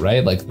Magda,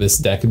 right? Like this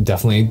deck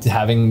definitely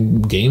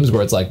having games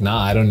where it's like,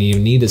 nah, I don't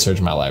even need to search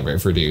my library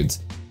for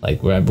dudes.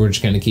 Like we're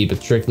just gonna keep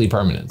it strictly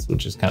permanents,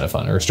 which is kind of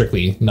fun, or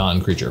strictly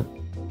non-creature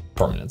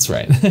permanents,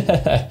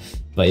 right?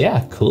 But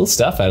yeah, cool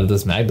stuff out of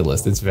this Magda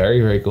list. It's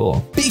very, very cool.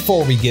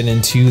 Before we get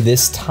into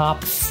this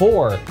top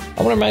 4, I want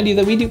to remind you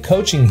that we do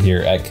coaching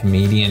here at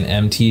Comedian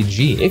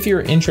MTG. If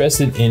you're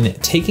interested in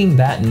taking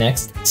that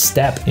next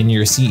step in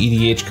your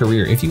cEDH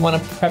career, if you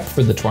want to prep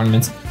for the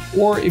tournaments,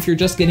 or if you're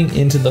just getting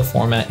into the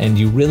format and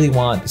you really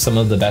want some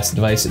of the best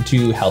advice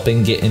to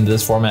helping get into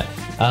this format,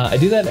 I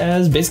do that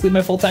as basically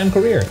my full-time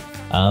career.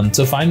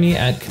 So find me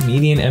at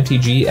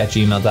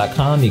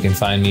comedianmtg@gmail.com. You can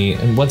find me,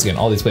 and once again,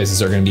 all these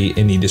places are going to be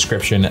in the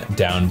description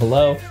down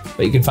below,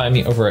 but you can find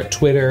me over at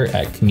Twitter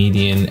at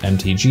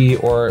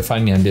comedianmtg, or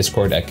find me on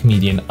Discord at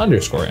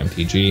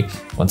comedian_mtg.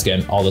 Once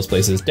again, all those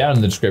places down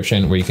in the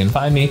description where you can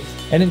find me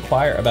and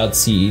inquire about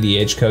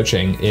cEDH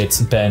coaching. It's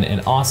been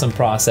an awesome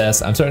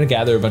process. I'm starting to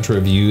gather a bunch of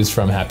reviews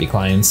from happy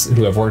clients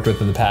who I've worked with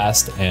in the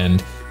past,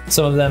 and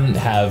some of them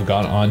have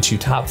gone on to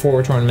top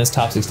 4 tournaments,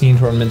 top 16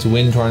 tournaments,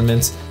 win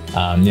tournaments.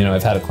 You know,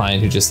 I've had a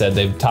client who just said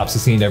they've top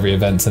 16 every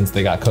event since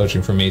they got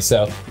coaching from me.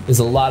 So there's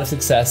a lot of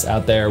success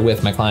out there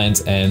with my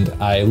clients, and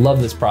I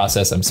love this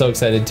process. I'm so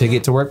excited to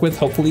get to work with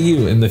hopefully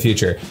you in the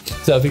future.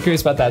 So if you're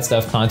curious about that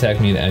stuff,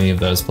 contact me at any of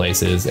those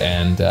places,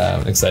 and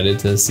I'm excited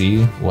to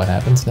see what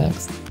happens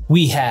next.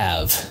 We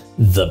have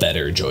The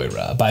Better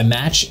Joyra by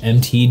Match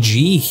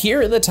MTG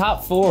here in the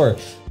top 4.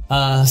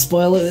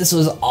 Spoiler, this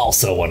was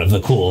also one of the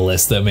cool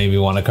lists that made me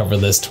want to cover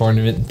this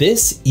tournament.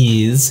 This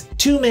is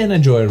 2-mana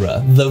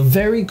Joyra, the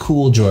very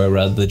cool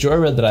Joyra, the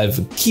Joyra that I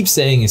keep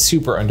saying is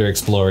super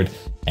underexplored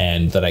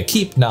and that I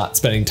keep not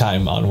spending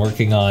time on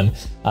working on.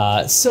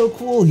 So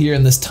cool here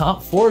in this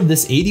top 4 of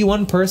this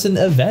 81-person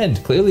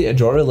event. Clearly a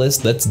Joyra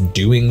list that's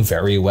doing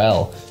very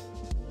well.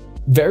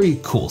 Very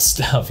cool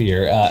stuff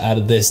here out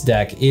of this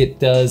deck. It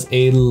does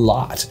a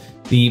lot.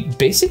 The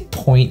basic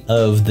point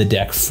of the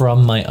deck,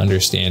 from my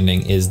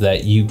understanding, is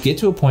that you get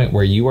to a point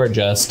where you are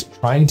just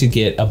trying to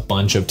get a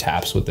bunch of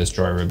taps with this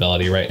Joyra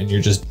ability, right? And you're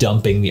just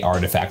dumping the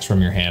artifacts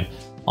from your hand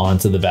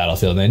onto the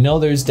battlefield. And I know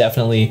there's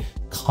definitely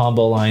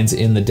combo lines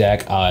in the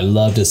deck. I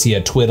love to see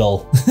a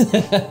twiddle.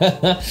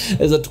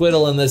 There's a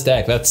twiddle in this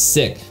deck. That's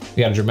sick.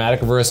 You got a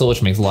dramatic reversal,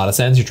 which makes a lot of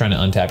sense. You're trying to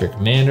untap your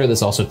commander.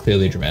 There's also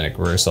clearly a dramatic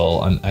reversal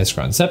on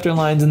Icecrown Scepter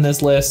lines in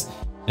this list.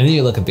 And then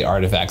you look at the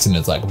artifacts and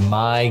it's like,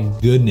 my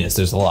goodness,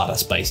 there's a lot of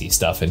spicy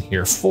stuff in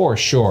here for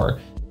sure.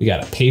 You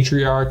got a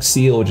Patriarch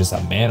Seal, which is a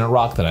mana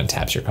rock that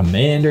untaps your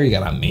commander. You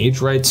got a Mage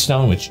Right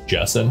Stone, which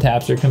just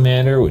untaps your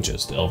commander, which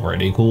is still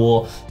pretty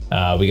cool.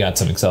 We got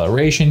some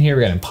acceleration here.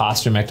 We got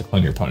Imposter Mech to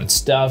clone your opponent's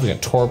stuff. We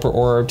got Torpor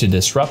Orb to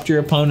disrupt your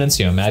opponents.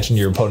 You know, imagine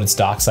your opponent's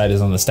dockside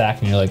is on the stack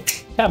and you're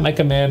like, yeah, my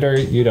commander,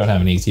 you don't have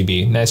an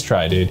ETB. Nice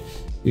try, dude.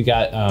 We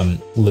got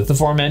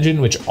Lithoform Engine,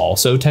 which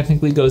also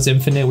technically goes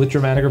infinite with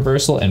Dramatic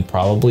Reversal and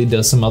probably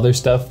does some other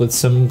stuff with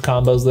some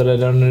combos that I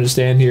don't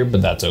understand here,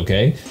 but that's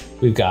okay.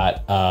 We've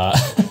got a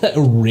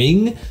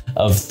Ring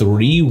of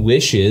 3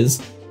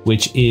 Wishes,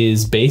 which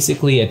is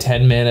basically a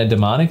 10-mana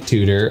Demonic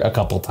Tutor a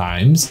couple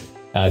times,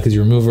 because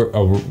you remove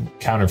a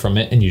counter from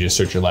it and you just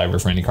search your library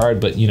for any card.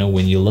 But you know,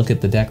 when you look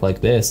at the deck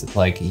like this, it's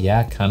like,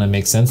 yeah, kind of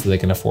makes sense that they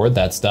can afford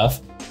that stuff.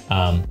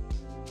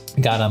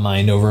 Got a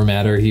Mind Over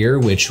Matter here,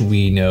 which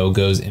we know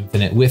goes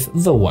infinite with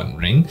the One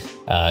Ring,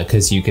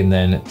 because you can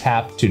then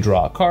tap to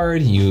draw a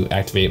card, you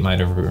activate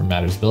Mind Over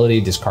Matter's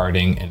ability,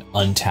 discarding and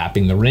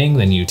untapping the ring,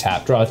 then you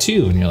tap, draw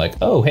 2, and you're like,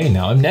 oh, hey,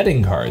 now I'm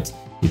netting cards.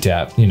 You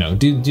tap, you know,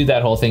 do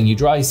that whole thing. You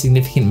draw a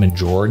significant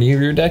majority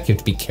of your deck. You have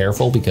to be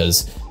careful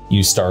because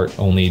you start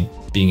only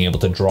being able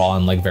to draw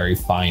in like very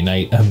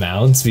finite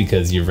amounts,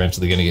 because you're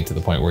eventually going to get to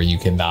the point where you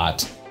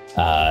cannot,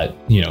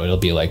 you know, it'll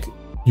be like,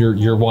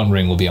 your One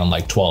Ring will be on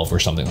like 12 or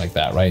something like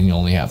that, right? And you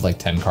only have like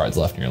 10 cards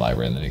left in your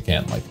library, and then you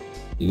can't, like,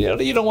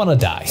 you don't want to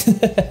die.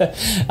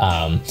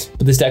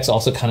 But this deck's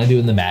also kind of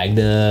doing the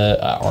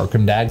Magda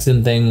Arkham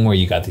Dagston thing, where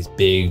you got these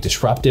big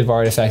disruptive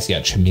artifacts. You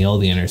got Chamil,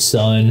 the Inner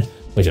Sun,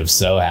 which I'm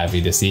so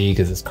happy to see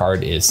because this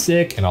card is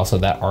sick. And also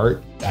that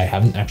art, I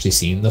haven't actually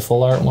seen the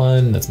full art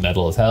one. That's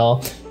metal as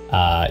hell.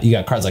 You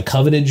got cards like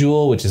Coveted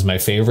Jewel, which is my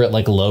favorite,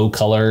 like low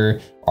color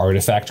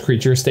artifact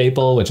creature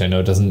staple, which I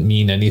know doesn't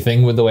mean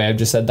anything with the way I've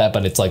just said that,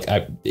 but it's like,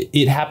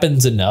 it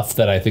happens enough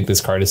that I think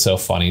this card is so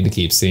funny to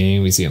keep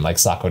seeing. We see it in like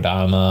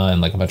Sakodama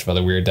and like a bunch of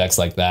other weird decks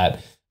like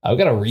that. I've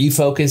got a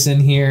Refocus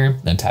in here,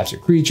 then taps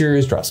your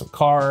creatures, draw some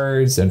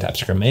cards, then taps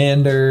your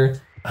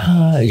commander.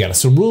 You got a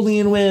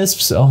Cerulean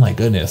Wisps. Oh my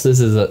goodness, this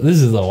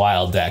is a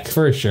wild deck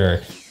for sure.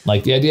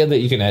 Like the idea that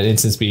you can add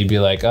instant speed, be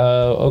like,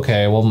 oh,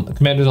 okay, well,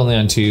 commander's only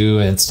on 2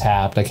 and it's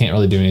tapped. I can't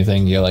really do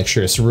anything. You're like,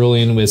 sure,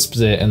 Cerulean Wisps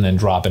it and then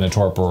drop in a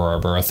Torpor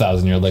Orb or a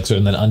 1,000-Year Elixir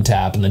and then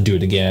untap and then do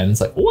it again.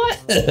 It's like, what?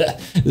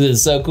 This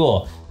is so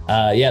cool.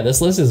 Yeah,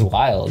 this list is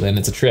wild and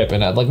it's a trip.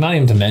 And like, not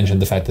even to mention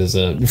the fact there's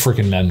a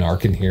freaking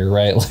Memnarch in here,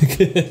 right? Like,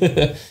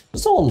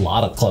 there's a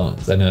lot of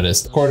clones, I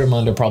noticed.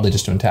 Quartermunder probably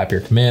just to untap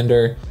your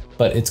commander.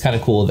 But it's kind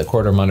of cool that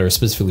Quartermunder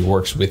specifically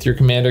works with your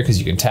commander, because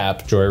you can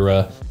tap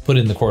Joyra, put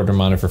in the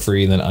Quartermunder for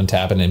free, and then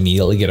untap and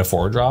immediately get a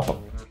 4-drop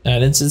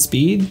at instant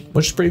speed,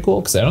 which is pretty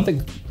cool, because I don't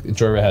think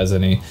Joyra has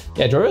any.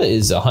 Yeah, Joyra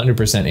is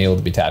 100% able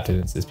to be tapped at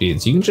instant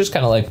speed. So you can just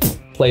kind of like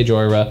play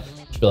Joyra,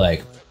 just be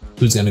like,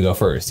 who's gonna go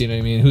first. You know what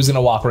I mean? Who's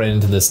gonna walk right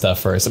into this stuff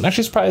first? I'm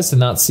actually surprised to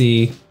not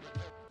see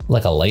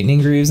like a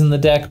Lightning Greaves in the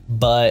deck,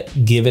 but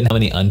given how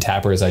many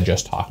untappers I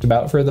just talked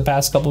about for the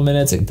past couple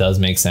minutes, it does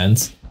make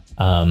sense.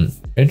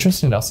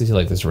 Interesting to also see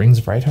like this Rings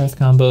of Brighthearth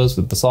combos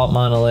with Basalt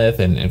Monolith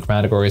and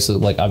Chromatic Orrery. So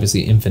like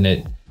obviously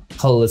infinite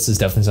colorless is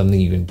definitely something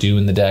you can do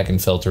in the deck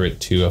and filter it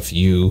to a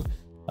few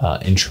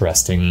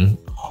interesting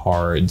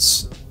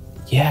cards.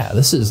 Yeah,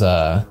 this is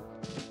a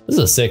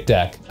sick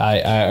deck.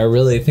 I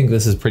really think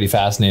this is pretty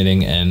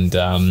fascinating, and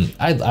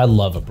I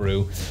love a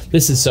brew.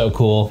 This is so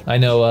cool. I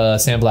know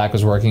Sam Black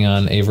was working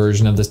on a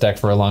version of this deck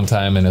for a long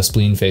time, and a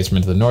Spleen Face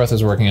from to the North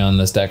was working on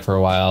this deck for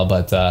a while,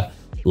 but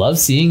love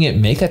seeing it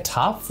make a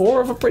top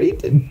 4 of a pretty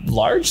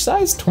large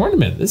size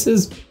tournament. This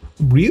is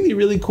really,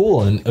 really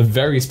cool and a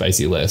very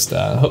spicy list.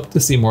 Hope to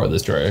see more of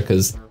this drawer,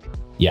 because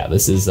yeah,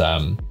 this is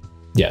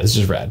this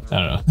is rad. I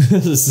don't know.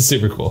 This is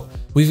super cool.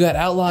 We've got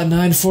Outlaw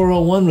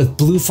 9401 with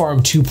Blue Farm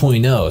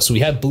 2.0. So we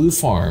had Blue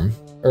Farm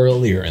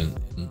earlier in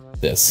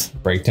this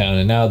breakdown,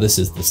 and now this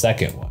is the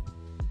second one.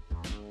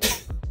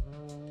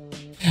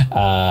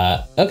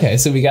 Okay,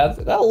 so we got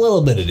a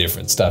little bit of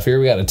different stuff here.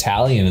 We got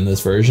Italian in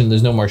this version.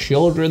 There's no more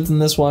Shieldreds in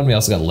this one. We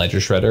also got Ledger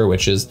Shredder,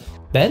 which has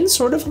been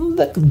sort of on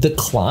the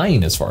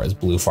decline as far as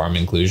Blue Farm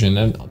inclusion,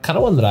 and kind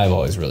of one that I've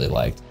always really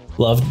liked.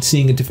 Loved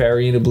seeing a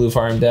Teferi in a Blue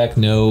Farm deck.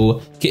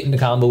 No Kitten to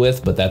combo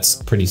with, but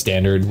that's pretty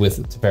standard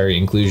with Teferi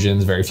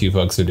inclusions. Very few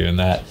folks are doing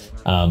that.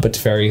 But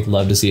Teferi,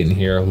 love to see it in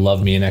here.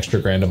 Love me an extra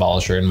Grand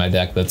Abolisher in my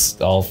deck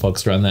that's all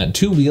focused around that.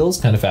 2 wheels,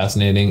 kind of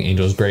fascinating.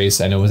 Angel's Grace,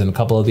 I know was in a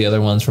couple of the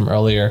other ones from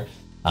earlier.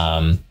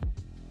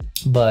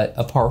 But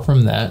apart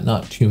from that,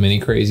 not too many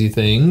crazy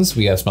things.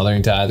 We got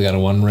Smothering Tide, we got a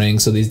 1 ring.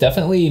 So these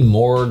definitely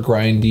more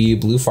grindy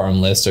Blue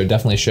Farm lists are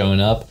definitely showing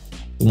up.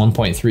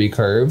 1.3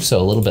 curve, so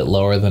a little bit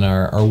lower than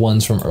our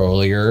ones from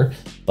earlier.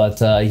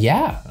 But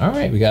yeah, all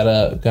right, we got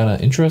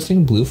an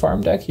interesting Blue Farm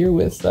deck here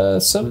with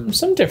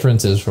some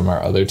differences from our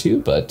other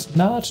 2, but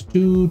not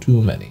too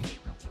many.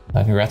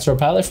 Congrats to our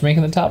pilot for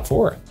making the top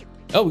 4.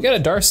 Oh, we got a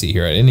Darcy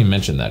here. I didn't even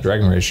mention that.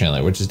 Dragon Rage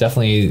Chandler, which is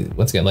definitely,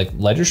 once again, like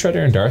Ledger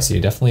Shredder and Darcy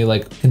are definitely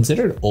like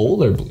considered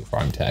older Blue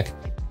Farm tech,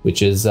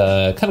 which is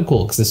kind of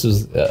cool because this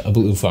was a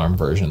Blue Farm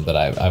version that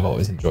I've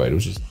always enjoyed,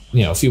 which is,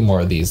 you know, a few more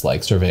of these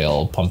like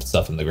Surveil, pump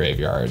stuff in the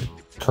graveyard,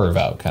 curve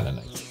out kind of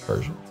nice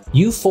version.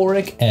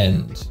 Euphoric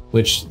End,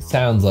 which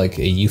sounds like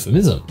a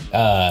euphemism.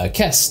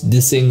 Kess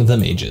dissing the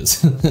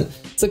mages.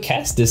 It's a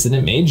Kess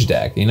dissonant mage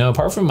deck. You know,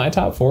 apart from my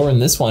top 4 in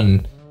this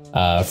one,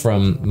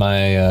 from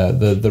my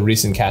the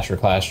recent Clash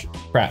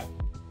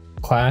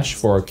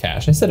for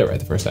Cash. I said it right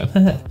the first time.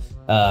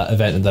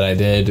 Event that I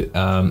did,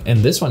 and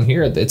this one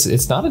here,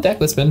 it's not a deck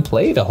that's been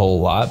played a whole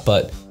lot,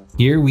 but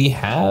here we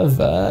have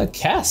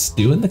Kess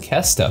doing the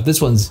Kess stuff.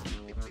 This one's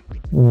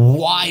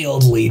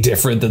wildly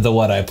different than the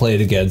one I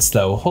played against,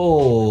 though.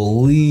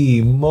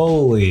 Holy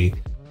moly!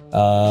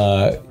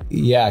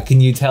 Yeah,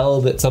 can you tell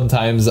that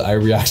sometimes I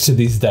react to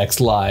these decks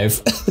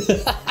live?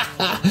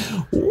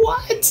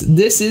 What?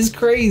 This is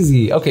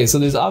crazy. Okay, so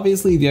there's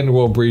obviously the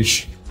Underworld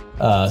Breach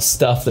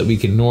stuff that we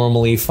can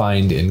normally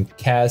find in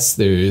Kess.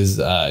 There's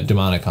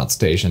Demonic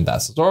Consultation,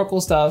 Thassal's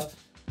Oracle stuff.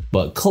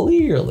 But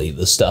clearly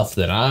the stuff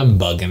that I'm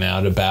bugging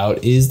out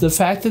about is the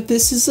fact that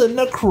this is a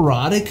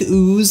Necrotic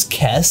Ooze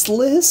Kess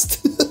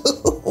list.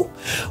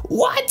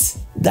 What?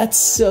 That's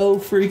so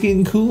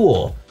freaking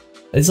cool.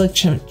 It's like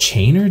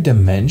Chainer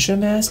Dementia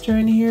Master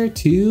in here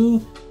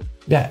too.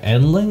 Yeah,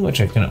 Endling, which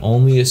I can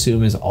only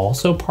assume is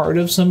also part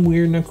of some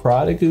weird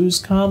Necrotic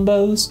Ooze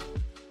combos.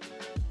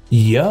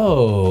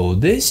 Yo,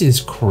 this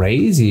is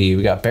crazy.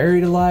 We got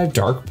Buried Alive,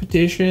 Dark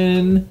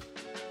Petition,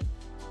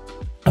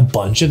 a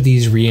bunch of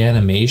these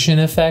reanimation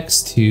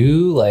effects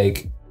too.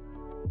 Like,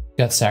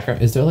 got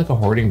Sacrifice. Is there like a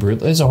Hoarding Brood?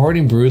 There's a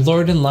Hoarding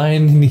Broodlord in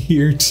line in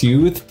here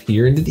too with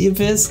Peer into the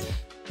Abyss.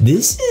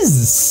 This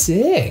is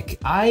sick.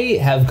 I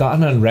have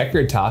gotten on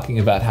record talking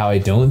about how I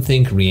don't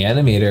think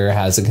Reanimator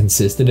has a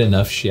consistent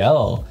enough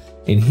shell.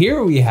 And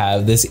here we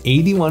have this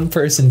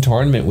 81-person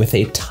tournament with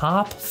a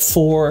top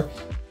 4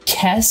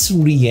 Kess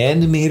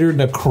Reanimator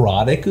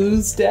Necrotic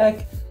Ooze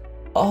deck.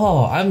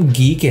 Oh, I'm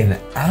geeking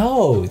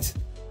out.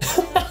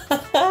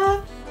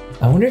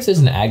 I wonder if there's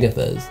an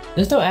Agatha's.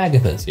 There's no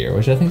Agatha's here,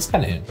 which I think is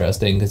kind of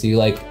interesting because you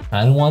like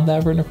kind of want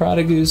that for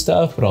Necrotic Ooze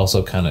stuff, but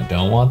also kind of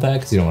don't want that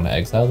because you don't want to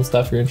exile the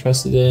stuff you're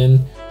interested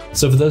in.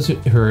 So for those who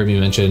heard me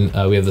mention,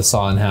 we have the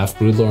Saw in Half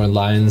Broodlord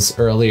lines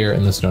earlier,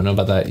 and those who don't know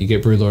about that, you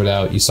get Broodlord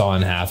out, you Saw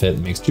in Half it,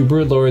 makes 2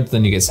 Broodlords,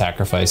 then you get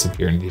Sacrifice and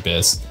Peer into the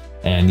Abyss,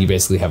 and you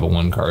basically have a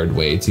 1-card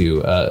way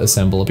to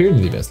assemble a Peer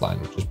into the Abyss line,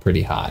 which is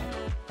pretty hot.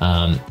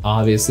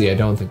 Obviously, I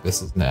don't think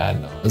this is an ad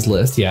on this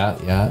list.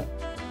 Yeah.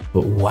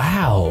 But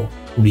wow,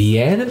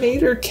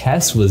 Reanimator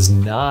Kess was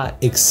not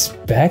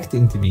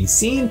expecting to be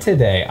seen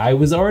today. I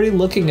was already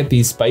looking at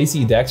these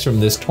spicy decks from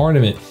this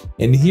tournament,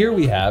 and here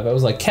we have, I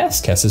was like,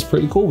 Kess is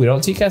pretty cool. We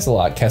don't see Kess a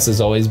lot. Kess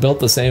is always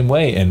built the same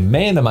way, and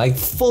man, am I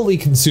fully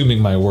consuming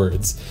my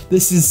words.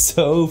 This is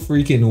so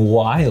freaking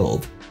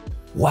wild.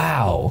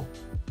 Wow.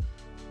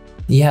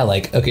 Yeah,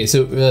 like, okay,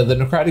 so the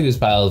Necrotic Ooze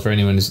pile, for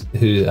anyone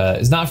who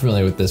is not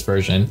familiar with this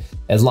version,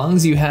 as long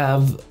as you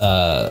have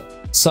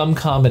some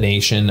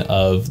combination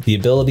of the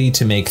ability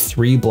to make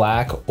 3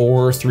 black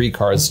or 3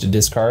 cards to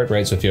discard,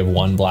 right? So if you have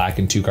 1 black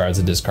and 2 cards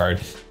to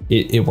discard,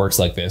 it works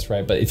like this,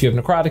 right? But if you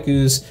have Necrotic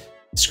Ooze,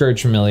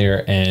 Scourge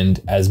Familiar, and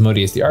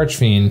Asmodeus the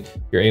Archfiend,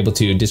 you're able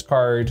to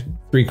discard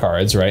 3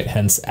 cards, right?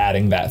 Hence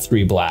adding that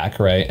 3 black,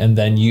 right? And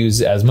then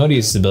use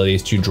Asmodeus'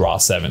 abilities to draw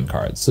 7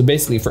 cards. So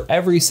basically for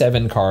every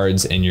 7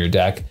 cards in your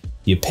deck,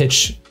 you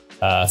pitch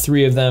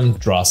 3 of them,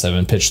 draw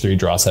 7, pitch 3,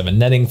 draw 7,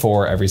 netting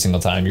 4 every single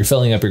time. You're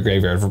filling up your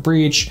graveyard for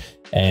Breach,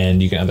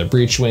 and you can either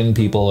Breach Wind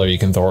people or you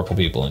can Thoracle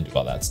people and do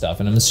all that stuff.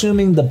 And I'm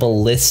assuming the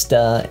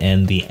Ballista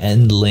and the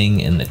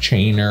Endling and the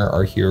Chainer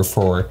are here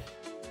for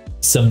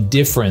some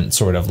different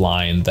sort of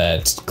line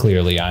that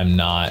clearly I'm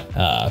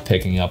not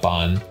picking up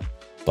on,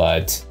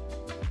 but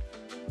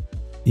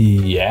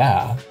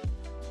yeah,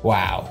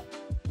 wow,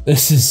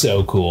 this is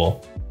so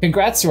cool.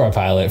 Congrats to our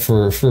pilot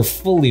for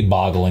fully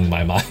boggling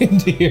my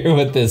mind here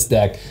with this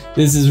deck.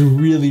 This is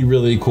really,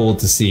 really cool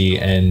to see,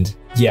 and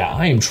yeah,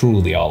 I am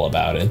truly all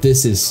about it.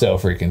 This is so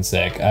freaking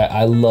sick.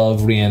 I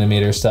love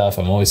Reanimator stuff.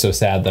 I'm always so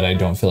sad that I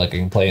don't feel like I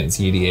can play it in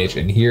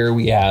cEDH, and here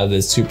we have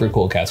this super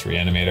cool cast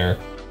Reanimator.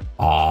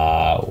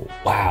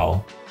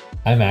 Wow,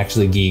 I'm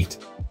actually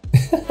geeked.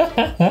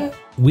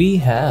 We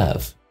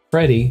have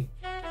Freddy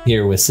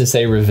here with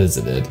Sisay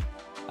Revisited.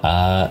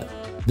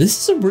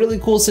 This is a really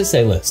cool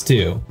Sisay list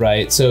too,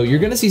 right? So you're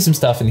gonna see some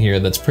stuff in here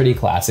that's pretty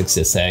classic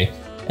Sisay,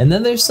 and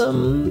then there's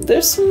some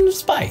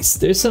spice.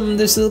 There's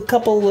a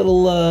couple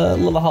little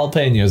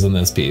jalapenos in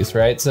this piece,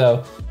 right?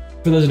 So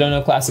for those who don't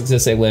know, classic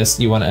Sisay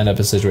list, you want to end up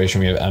in a situation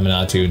where you have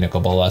Aminatu,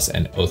 Nicol Bolas,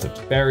 and Oath of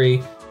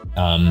Teferi.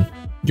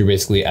 You're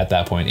basically at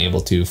that point able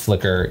to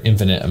flicker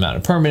infinite amount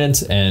of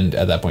permanents, and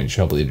at that point you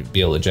should hopefully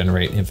be able to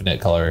generate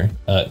infinite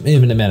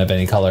mana of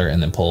any color,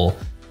 and then pull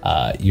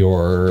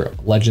your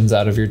legends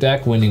out of your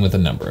deck, winning with a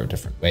number of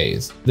different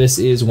ways. This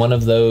is one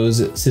of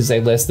those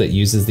Sisay lists that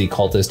uses the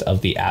Cultist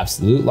of the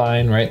Absolute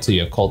line, right? So you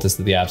have Cultist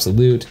of the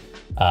Absolute,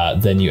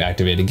 then you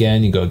activate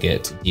again, you go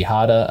get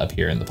Jihada up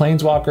here in the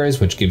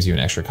Planeswalkers, which gives you an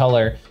extra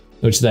color,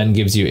 which then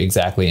gives you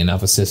exactly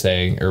enough with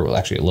Sisay, or well,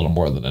 actually a little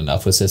more than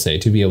enough with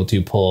Sisay to be able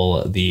to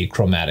pull the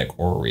Chromatic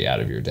Orrery out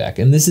of your deck.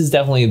 And this is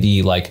definitely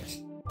the like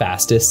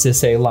fastest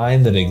Sisay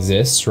line that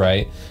exists,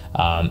 right?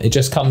 It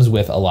just comes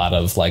with a lot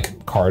of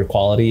like card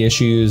quality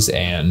issues,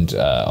 and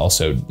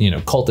also, you know,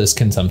 Cultists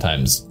can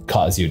sometimes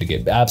cause you to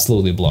get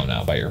absolutely blown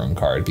out by your own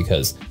card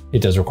because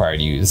it does require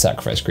you to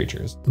sacrifice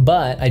creatures.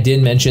 But I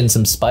did mention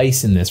some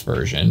spice in this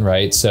version,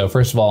 right? So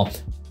first of all,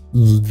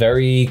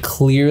 very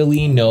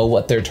clearly know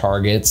what their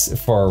targets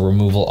for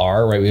removal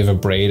are, right? We have a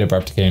Braid,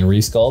 Abrupt Decay, and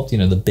Resculpt. You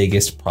know, the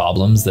biggest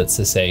problems that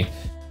Sisay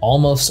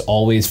almost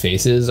always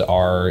faces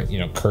are, you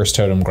know, Curse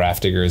Totem,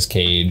 Grafdigger's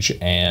Cage,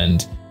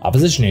 and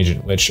Opposition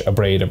Agent, which a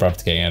Braid, Abrupt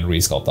Decay, and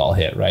Resculpt all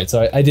hit, right?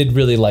 So I did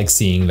really like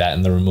seeing that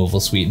in the removal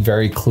suite.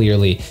 Very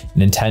clearly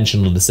an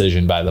intentional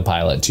decision by the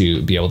pilot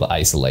to be able to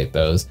isolate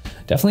those.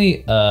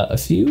 Definitely a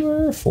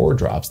fewer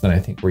 4-drops than I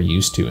think we're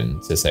used to in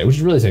Sisay, which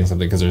is really saying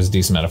something because there's a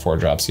decent amount of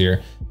 4-drops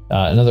here.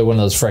 Another one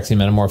of those Phyrexian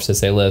Metamorph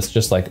Sisay lists,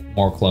 just like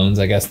more clones,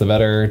 I guess, the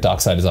better.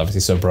 Dockside is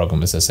obviously so broken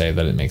with Sisay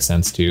that it makes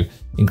sense to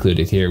include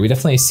it here. We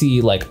definitely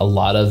see like a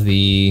lot of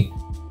the,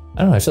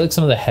 I don't know, I feel like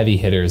some of the heavy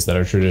hitters that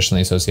are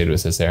traditionally associated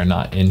with Sisay are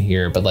not in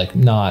here, but like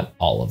not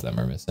all of them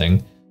are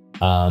missing.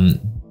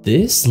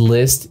 This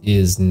list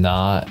is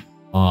not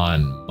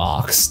on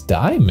Mox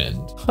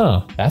Diamond.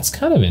 Huh, that's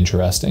kind of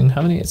interesting.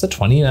 How many, it's a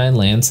 29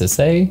 land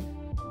Sisay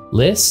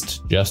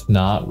list, just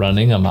not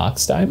running a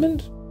Mox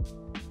Diamond?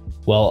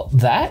 Well,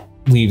 that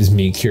leaves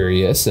me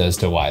curious as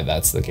to why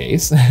that's the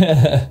case.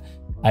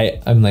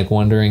 I'm like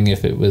wondering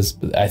if it was,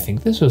 I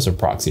think this was a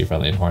proxy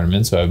friendly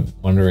tournament, so I'm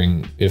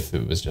wondering if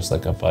it was just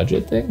like a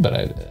budget thing, but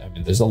I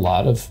mean, there's a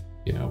lot of,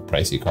 you know,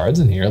 pricey cards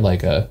in here,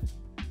 like a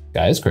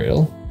Gaia's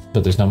Cradle,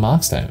 but there's no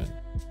Mox Diamond.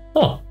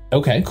 Oh,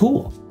 okay,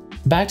 cool.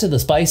 Back to the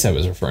spice I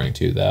was referring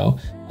to though,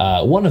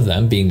 one of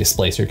them being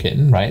Displacer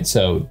Kitten, right?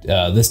 So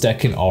this deck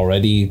can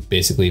already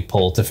basically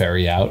pull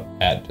Teferi out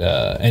at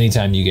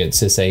anytime you get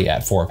Sisay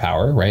at 4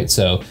 power, right?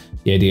 So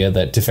the idea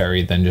that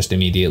Teferi then just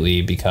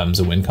immediately becomes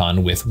a win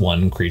con with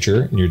 1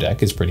 creature in your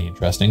deck is pretty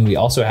interesting. We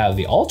also have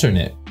the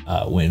alternate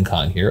win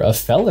con here of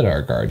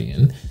Felidar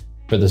Guardian.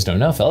 For those who don't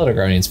know, Felidar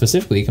Guardian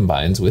specifically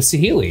combines with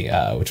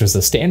Saheeli, which was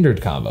the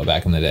standard combo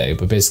back in the day.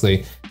 But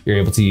basically, you're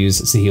able to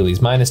use Saheeli's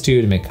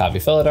 -2 to make copy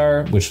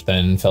Felidar, which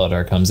then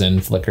Felidar comes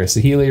in, flickers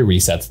Saheeli,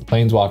 resets the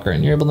Planeswalker,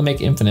 and you're able to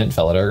make infinite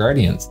Felidar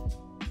Guardians,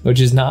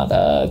 which is not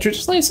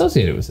traditionally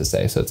associated with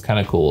Sisay. So it's kind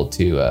of cool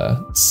to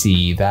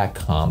see that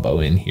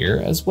combo in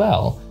here as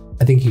well.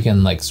 I think you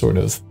can like sort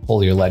of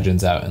pull your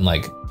legends out and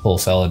like pull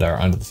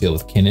Felidar onto the field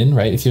with Kinnan,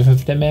 right? If you have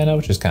infinite mana,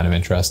 which is kind of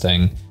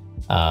interesting.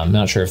 I'm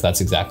not sure if that's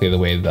exactly the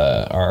way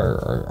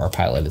our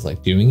pilot is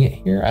like doing it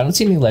here. I don't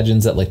see any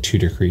legends that like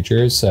tutor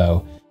creatures,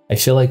 so I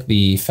feel like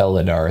the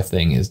Felidar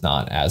thing is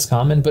not as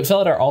common. But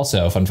Felidar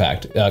also, fun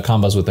fact,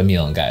 combos with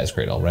Emil and Gaia's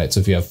Cradle, right? So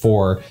if you have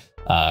 4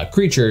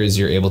 creatures,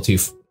 you're able to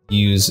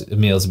use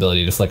Emil's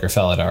ability to flicker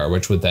Felidar,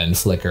 which would then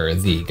flicker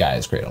the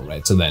Gaia's Cradle,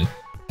 right? So then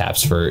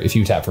if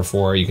you tap for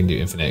 4, you can do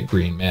infinite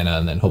green mana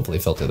and then hopefully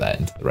filter that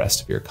into the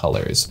rest of your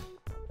colors.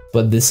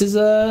 But this is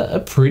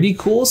a pretty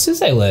cool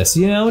Sisay list,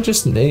 you know,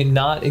 just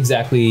not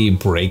exactly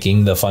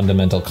breaking the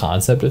fundamental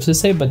concept of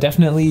Sisay, but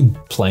definitely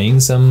playing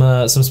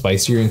some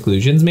spicier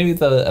inclusions, maybe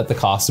at the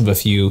cost of a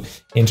few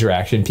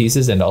interaction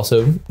pieces and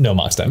also no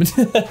Mox Diamond,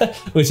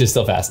 which is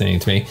still fascinating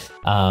to me.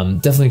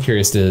 Definitely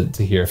curious to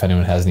hear if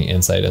anyone has any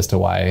insight as to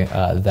why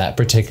that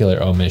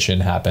particular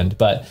omission happened.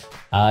 But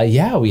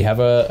yeah, we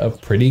have a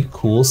pretty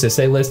cool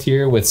Sisay list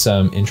here with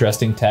some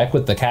interesting tech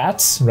with the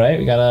cats, right?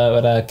 We got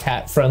a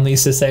cat-friendly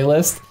Sisay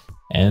list.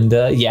 And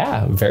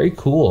yeah, very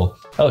cool.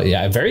 Oh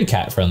yeah, very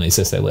cat-friendly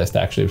Sisay list,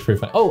 actually. It's pretty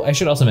fun. Oh, I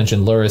should also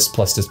mention Luris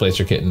plus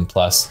Displacer Kitten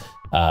plus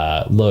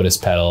Lotus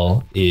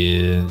Petal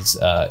is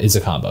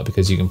a combo,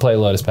 because you can play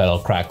Lotus Petal,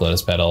 crack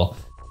Lotus Petal.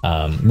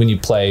 When you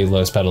play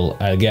Lotus Petal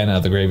again out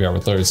of the graveyard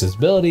with Luris's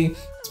ability,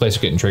 Displacer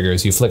Kitten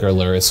triggers, you flicker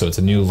Luris, so it's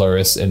a new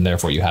Luris, and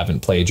therefore you haven't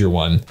played your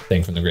one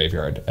thing from the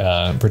graveyard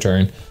per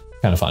turn.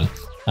 Kind of fun.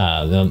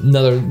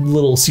 Another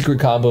little secret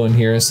combo in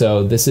here.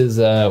 So this is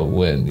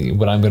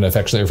what I'm going to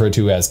affectionately refer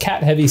to as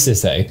cat heavy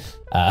Sisay.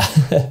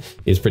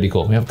 Is pretty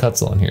cool. We have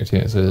Cutzel in here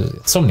too.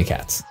 So many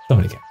cats, so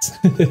many cats.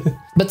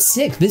 But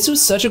sick. This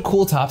was such a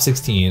cool top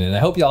 16, and I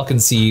hope y'all can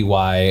see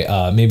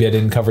why maybe I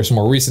didn't cover some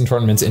more recent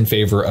tournaments in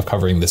favor of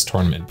covering this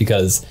tournament,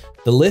 because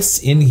the lists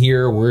in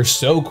here were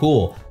so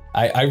cool.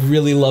 I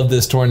really love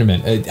this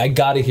tournament. I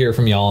gotta hear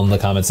from y'all in the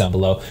comments down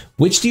below.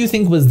 Which do you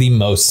think was the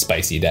most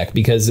spicy deck?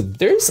 Because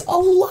there's a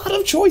lot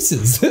of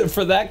choices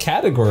for that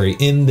category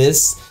in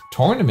this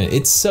tournament.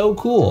 It's so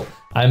cool.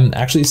 I'm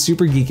actually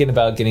super geeking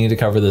about getting to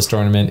cover this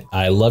tournament.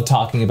 I love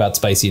talking about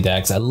spicy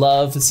decks. I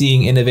love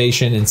seeing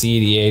innovation in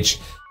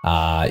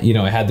cEDH. You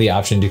know, I had the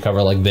option to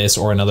cover like this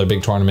or another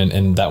big tournament,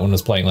 and that one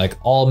was playing like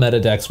all meta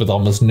decks with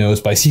almost no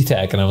spicy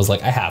tech. And I was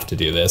like, I have to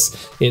do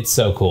this. It's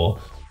so cool.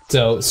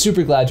 So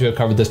super glad to have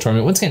covered this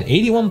tournament. Once again,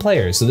 81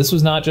 players. So this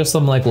was not just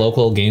some like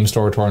local game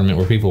store tournament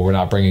where people were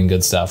not bringing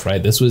good stuff,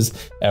 right? This was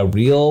a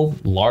real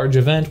large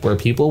event where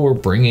people were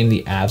bringing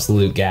the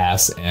absolute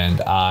gas,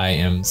 and I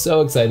am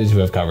so excited to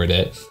have covered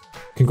it.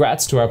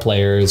 Congrats to our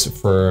players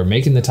for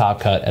making the top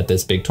cut at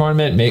this big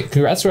tournament.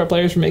 Congrats to our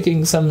players for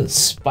making some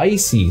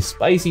spicy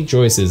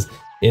choices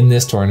in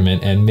this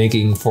tournament and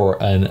making for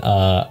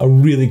a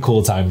really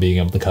cool time being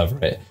able to cover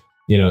it.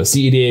 You know,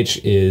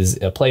 cEDH is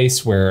a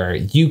place where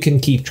you can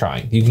keep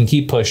trying, you can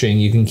keep pushing,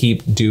 you can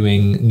keep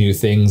doing new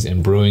things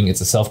and brewing. It's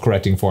a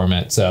self-correcting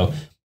format. So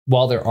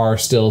while there are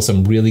still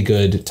some really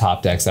good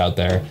top decks out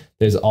there,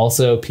 there's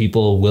also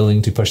people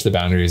willing to push the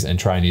boundaries and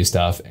try new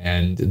stuff.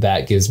 And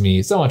that gives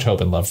me so much hope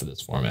and love for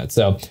this format.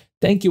 So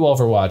thank you all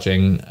for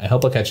watching. I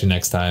hope I'll catch you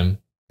next time.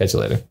 Catch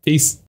you later.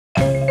 Peace.